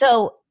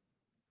 So,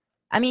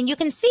 I mean, you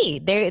can see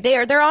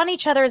they're on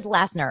each other's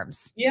last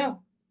nerves. Yeah.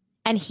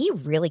 And he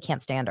really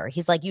can't stand her.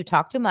 He's like, you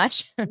talk too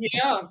much.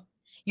 Yeah.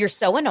 You're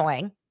so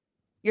annoying.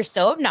 You're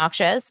so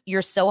obnoxious.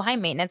 You're so high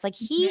maintenance. Like,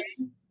 he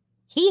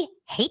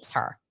hates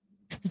her.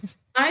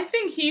 I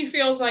think he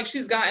feels like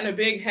she's gotten a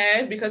big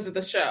head because of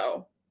the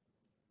show.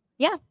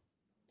 Yeah.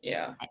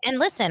 Yeah. And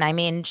listen, I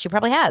mean, she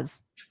probably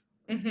has.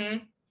 Mm-hmm.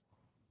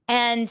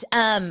 And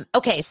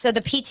okay, so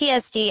the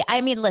PTSD,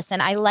 I mean,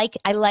 listen, I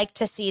like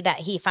to see that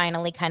he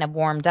finally kind of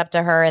warmed up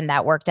to her and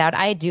that worked out.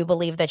 I do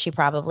believe that she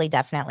probably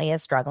definitely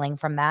is struggling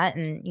from that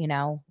and, you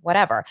know,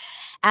 whatever.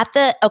 At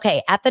the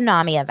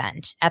NAMI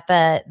event, at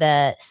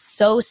the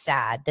so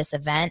sad, this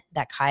event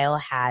that Kyle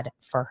had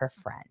for her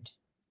friend.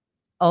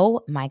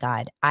 Oh my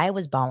God, I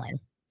was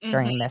bawling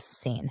during this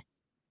scene.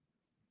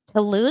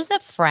 To lose a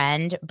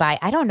friend by,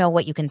 I don't know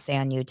what you can say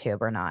on YouTube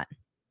or not.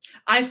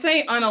 I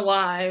say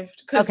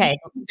unalived because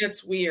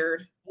it's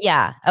weird.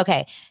 Yeah.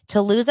 Okay.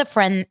 To lose a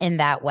friend in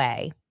that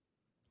way,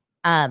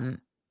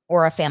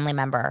 or a family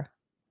member.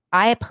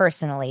 I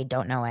personally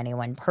don't know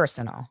anyone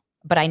personal,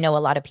 but I know a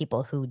lot of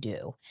people who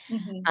do.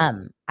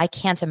 I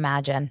can't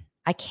imagine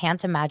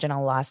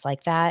a loss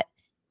like that.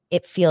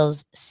 It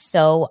feels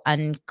so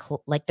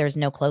like there's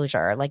no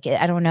closure. Like,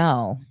 I don't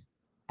know.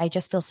 I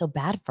just feel so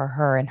bad for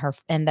her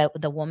and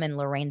the woman,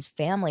 Lorraine's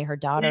family, her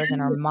daughters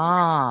and her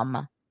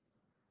mom.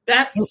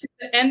 That's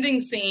the ending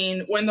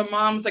scene when the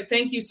mom's like,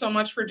 thank you so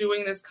much for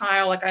doing this,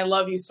 Kyle. Like, I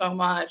love you so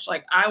much.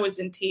 Like, I was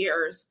in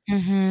tears.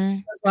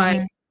 It's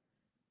like,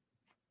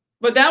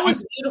 but that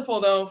was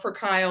beautiful though, for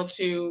Kyle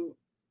to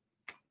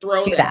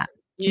throw that.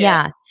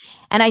 Yeah.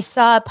 And I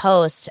saw a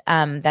post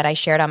that I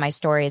shared on my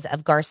stories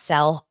of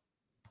Garcelle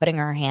putting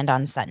her hand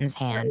on Sutton's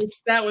hand.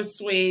 That was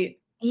sweet.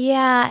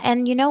 Yeah.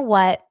 And you know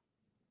what?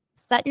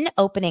 Sutton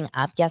opening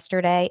up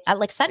yesterday,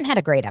 like Sutton had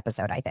a great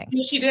episode, I think.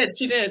 Yeah, she did.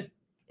 She did.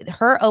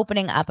 Her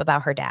opening up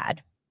about her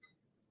dad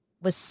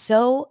was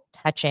so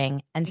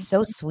touching and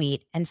so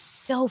sweet and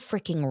so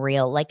freaking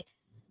real. Like,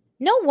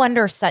 no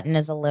wonder Sutton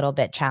is a little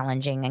bit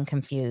challenging and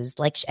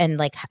confused,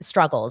 and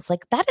struggles.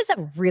 Like, that is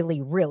a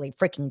really, really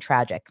freaking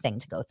tragic thing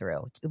to go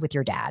through with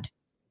your dad.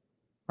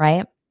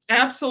 Right?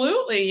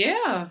 Absolutely.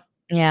 Yeah.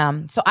 Yeah.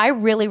 So I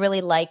really,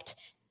 really liked,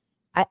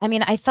 I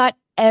mean, I thought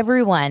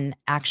everyone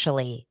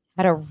actually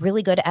had a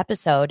really good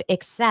episode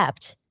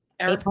except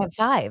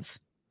 8.5.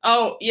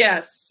 Oh,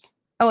 yes.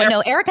 Oh,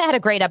 no, Erica had a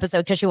great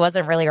episode because she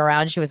wasn't really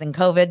around. She was in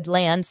COVID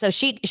land. So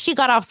she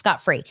got off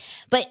scot-free.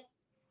 But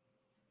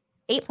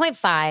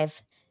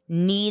 8.5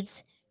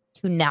 needs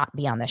to not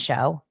be on the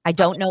show. I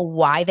don't know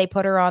why they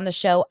put her on the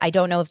show. I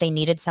don't know if they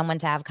needed someone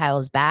to have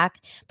Kyle's back,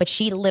 but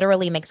she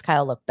literally makes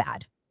Kyle look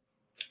bad.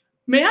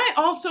 May I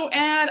also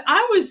add,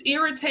 I was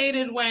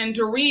irritated when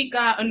Dorit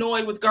got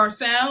annoyed with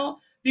Garcelle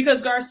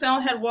because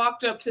Garcelle had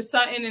walked up to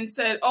Sutton and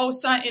said, oh,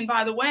 Sutton,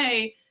 by the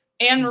way,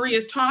 Anne-Marie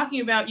is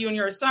talking about you and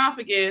your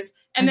esophagus.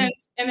 And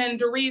then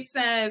Dorit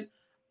says,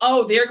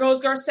 oh, there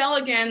goes Garcelle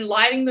again,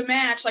 lighting the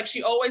match like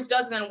she always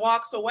does, and then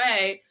walks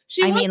away.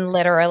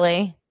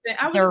 Literally.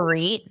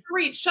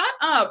 Dorit, shut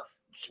up.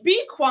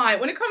 Be quiet.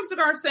 When it comes to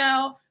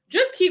Garcelle,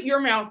 just keep your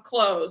mouth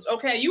closed,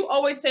 okay? You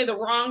always say the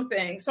wrong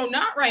thing. So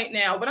not right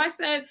now. But I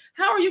said,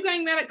 how are you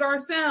getting mad at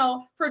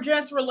Garcelle for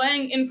just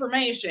relaying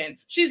information?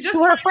 She's just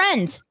her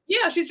friend.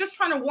 Yeah, she's just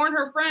trying to warn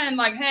her friend,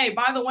 like, hey,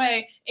 by the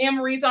way,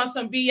 Anne-Marie's on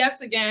some BS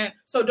again,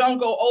 so don't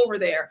go over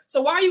there.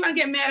 So why are you going to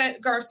get mad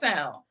at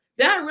Garcelle?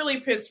 That really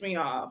pissed me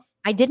off.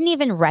 I didn't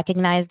even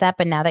recognize that,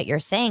 but now that you're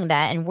saying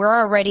that, and we're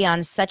already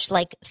on such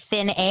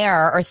thin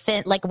air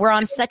we're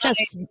on such a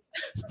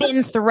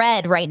thin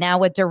thread right now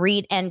with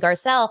Dorit and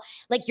Garcelle.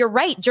 Like, you're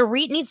right.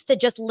 Dorit needs to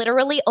just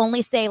literally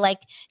only say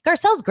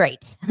Garcelle's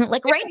great.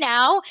 Right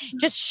now,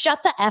 just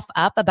shut the F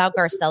up about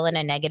Garcelle in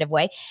a negative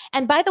way.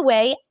 And by the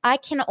way, I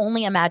can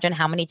only imagine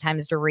how many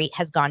times Dorit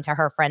has gone to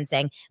her friend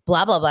saying,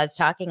 blah, blah, blah is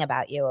talking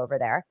about you over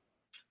there.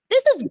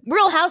 This is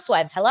Real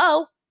Housewives.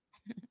 Hello.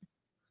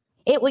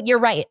 You're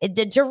right.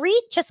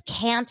 Dorit just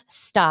can't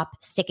stop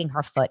sticking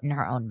her foot in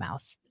her own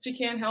mouth. She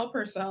can't help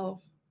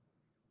herself.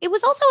 It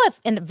was also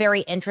a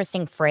very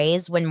interesting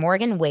phrase when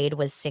Morgan Wade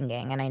was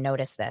singing, and I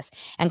noticed this,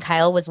 and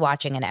Kyle was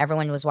watching, and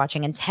everyone was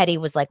watching, and Teddy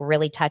was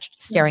really touched,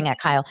 staring at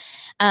Kyle.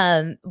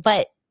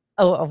 But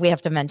we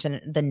have to mention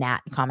the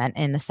Nat comment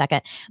in a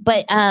second.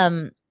 But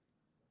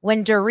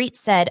when Dorit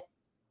said,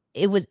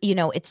 it was,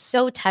 it's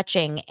so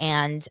touching,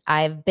 and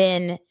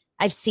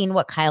I've seen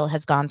what Kyle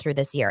has gone through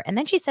this year. And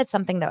then she said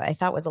something that I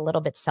thought was a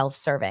little bit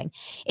self-serving.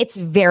 It's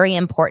very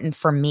important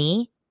for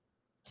me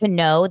to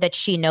know that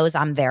she knows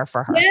I'm there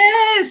for her.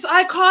 Yes,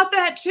 I caught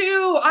that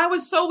too. I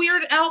was so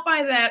weirded out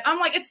by that. I'm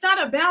like, it's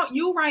not about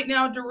you right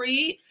now,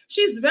 Dorit.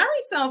 She's very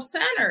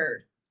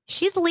self-centered.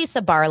 She's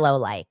Lisa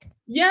Barlow-like.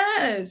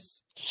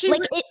 Yes.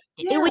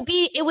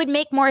 It would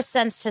make more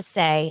sense to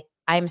say,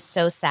 I'm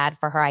so sad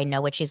for her. I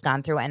know what she's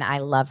gone through and I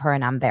love her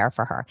and I'm there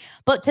for her.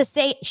 But to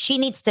say she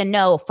needs to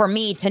know, for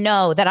me to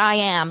know that I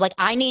am,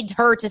 I need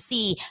her to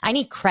see, I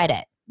need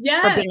credit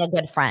for being a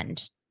good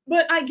friend.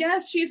 But I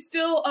guess she's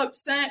still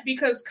upset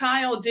because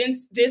Kyle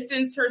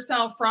distanced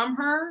herself from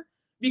her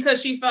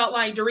because she felt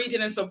like Dorit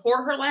didn't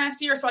support her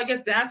last year. So I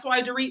guess that's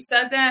why Dorit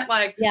said that.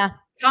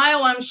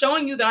 Kyle, I'm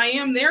showing you that I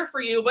am there for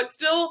you, but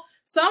still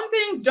some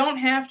things don't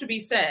have to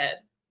be said.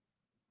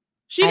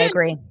 I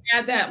agree.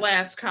 Add that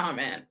last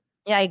comment.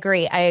 Yeah, I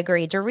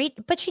agree. Dorit,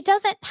 but she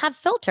doesn't have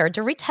filter.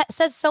 Dorit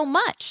says so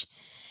much.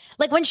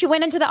 Like when she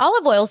went into the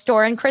olive oil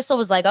store and Crystal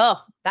was like, oh,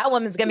 that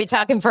woman's going to be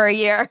talking for a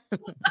year.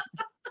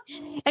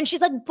 And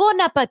she's like,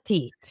 bon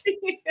appetit.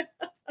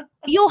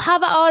 You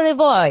have olive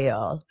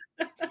oil.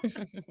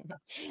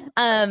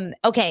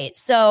 Okay,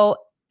 so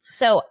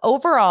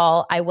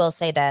overall, I will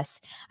say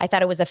this. I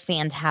thought it was a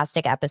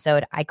fantastic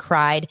episode. I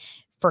cried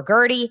for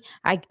Gertie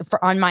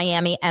on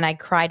Miami, and I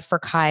cried for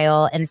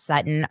Kyle and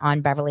Sutton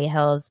on Beverly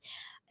Hills.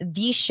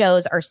 These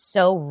shows are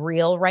so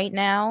real right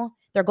now.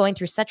 They're going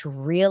through such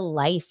real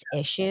life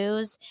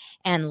issues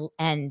and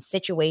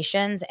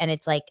situations. And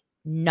it's like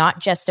not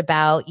just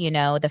about,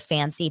 the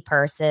fancy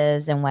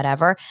purses and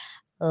whatever.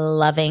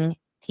 Loving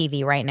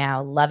TV right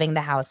now, loving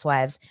the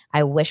Housewives.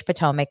 I wish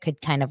Potomac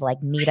could kind of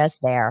like meet us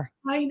there.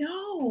 I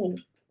know.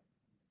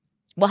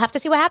 We'll have to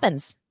see what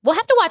happens. We'll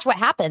have to watch what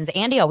happens.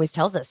 Andy always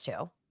tells us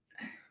to.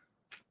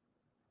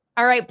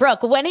 All right,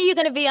 Brooke, when are you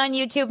going to be on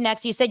YouTube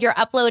next? You said you're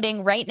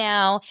uploading right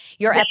now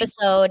your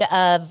episode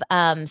of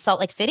Salt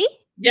Lake City?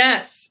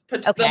 Yes,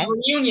 the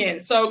reunion.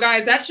 So,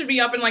 guys, that should be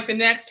up in like the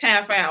next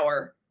half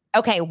hour.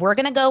 Okay, we're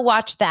going to go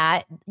watch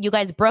that. You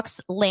guys, Brooke's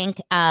link,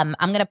 I'm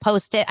going to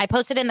post it. I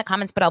posted it in the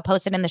comments, but I'll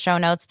post it in the show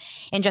notes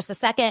in just a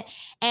second.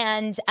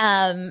 And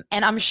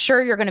I'm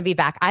sure you're going to be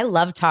back. I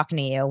love talking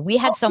to you. We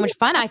had so much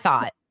fun, I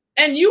thought.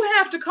 And you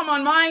have to come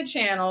on my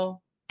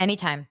channel.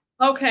 Anytime.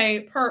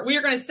 Okay, we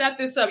are going to set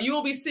this up. You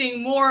will be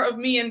seeing more of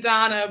me and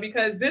Donna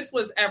because this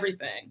was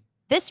everything.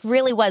 This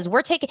really was.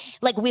 We're taking,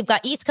 we've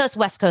got East Coast,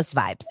 West Coast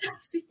vibes.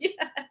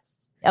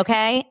 Yes.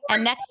 Okay.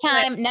 And next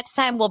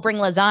time we'll bring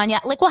lasagna.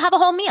 We'll have a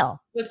whole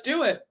meal. Let's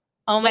do it.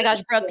 Oh my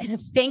gosh, Brooke,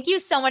 thank you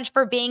so much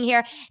for being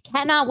here.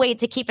 Cannot wait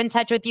to keep in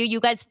touch with you.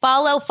 You guys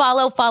follow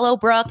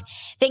Brooke.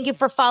 Thank you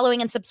for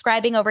following and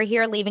subscribing over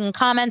here, leaving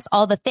comments,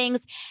 all the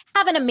things.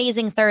 Have an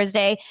amazing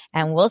Thursday,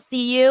 and we'll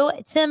see you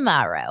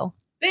tomorrow.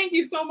 Thank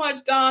you so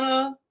much,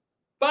 Donna.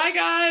 Bye,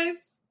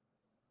 guys.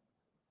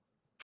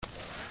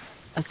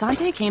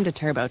 Asante came to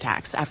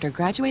TurboTax after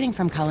graduating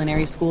from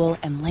culinary school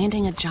and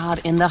landing a job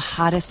in the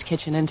hottest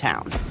kitchen in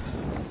town.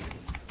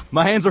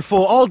 My hands are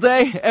full all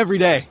day, every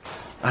day.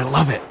 I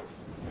love it.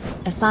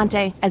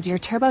 Asante, as your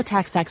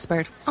TurboTax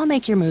expert, I'll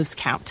make your moves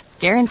count,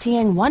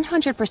 guaranteeing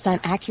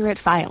 100% accurate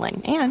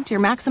filing and your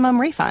maximum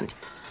refund.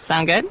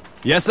 Sound good?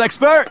 Yes,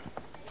 expert!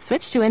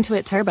 Switch to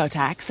Intuit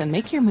TurboTax and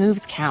make your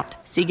moves count.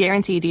 See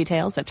guarantee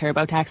details at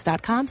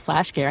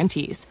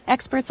turbotax.com/guarantees.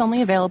 Experts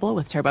only available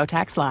with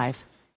TurboTax Live.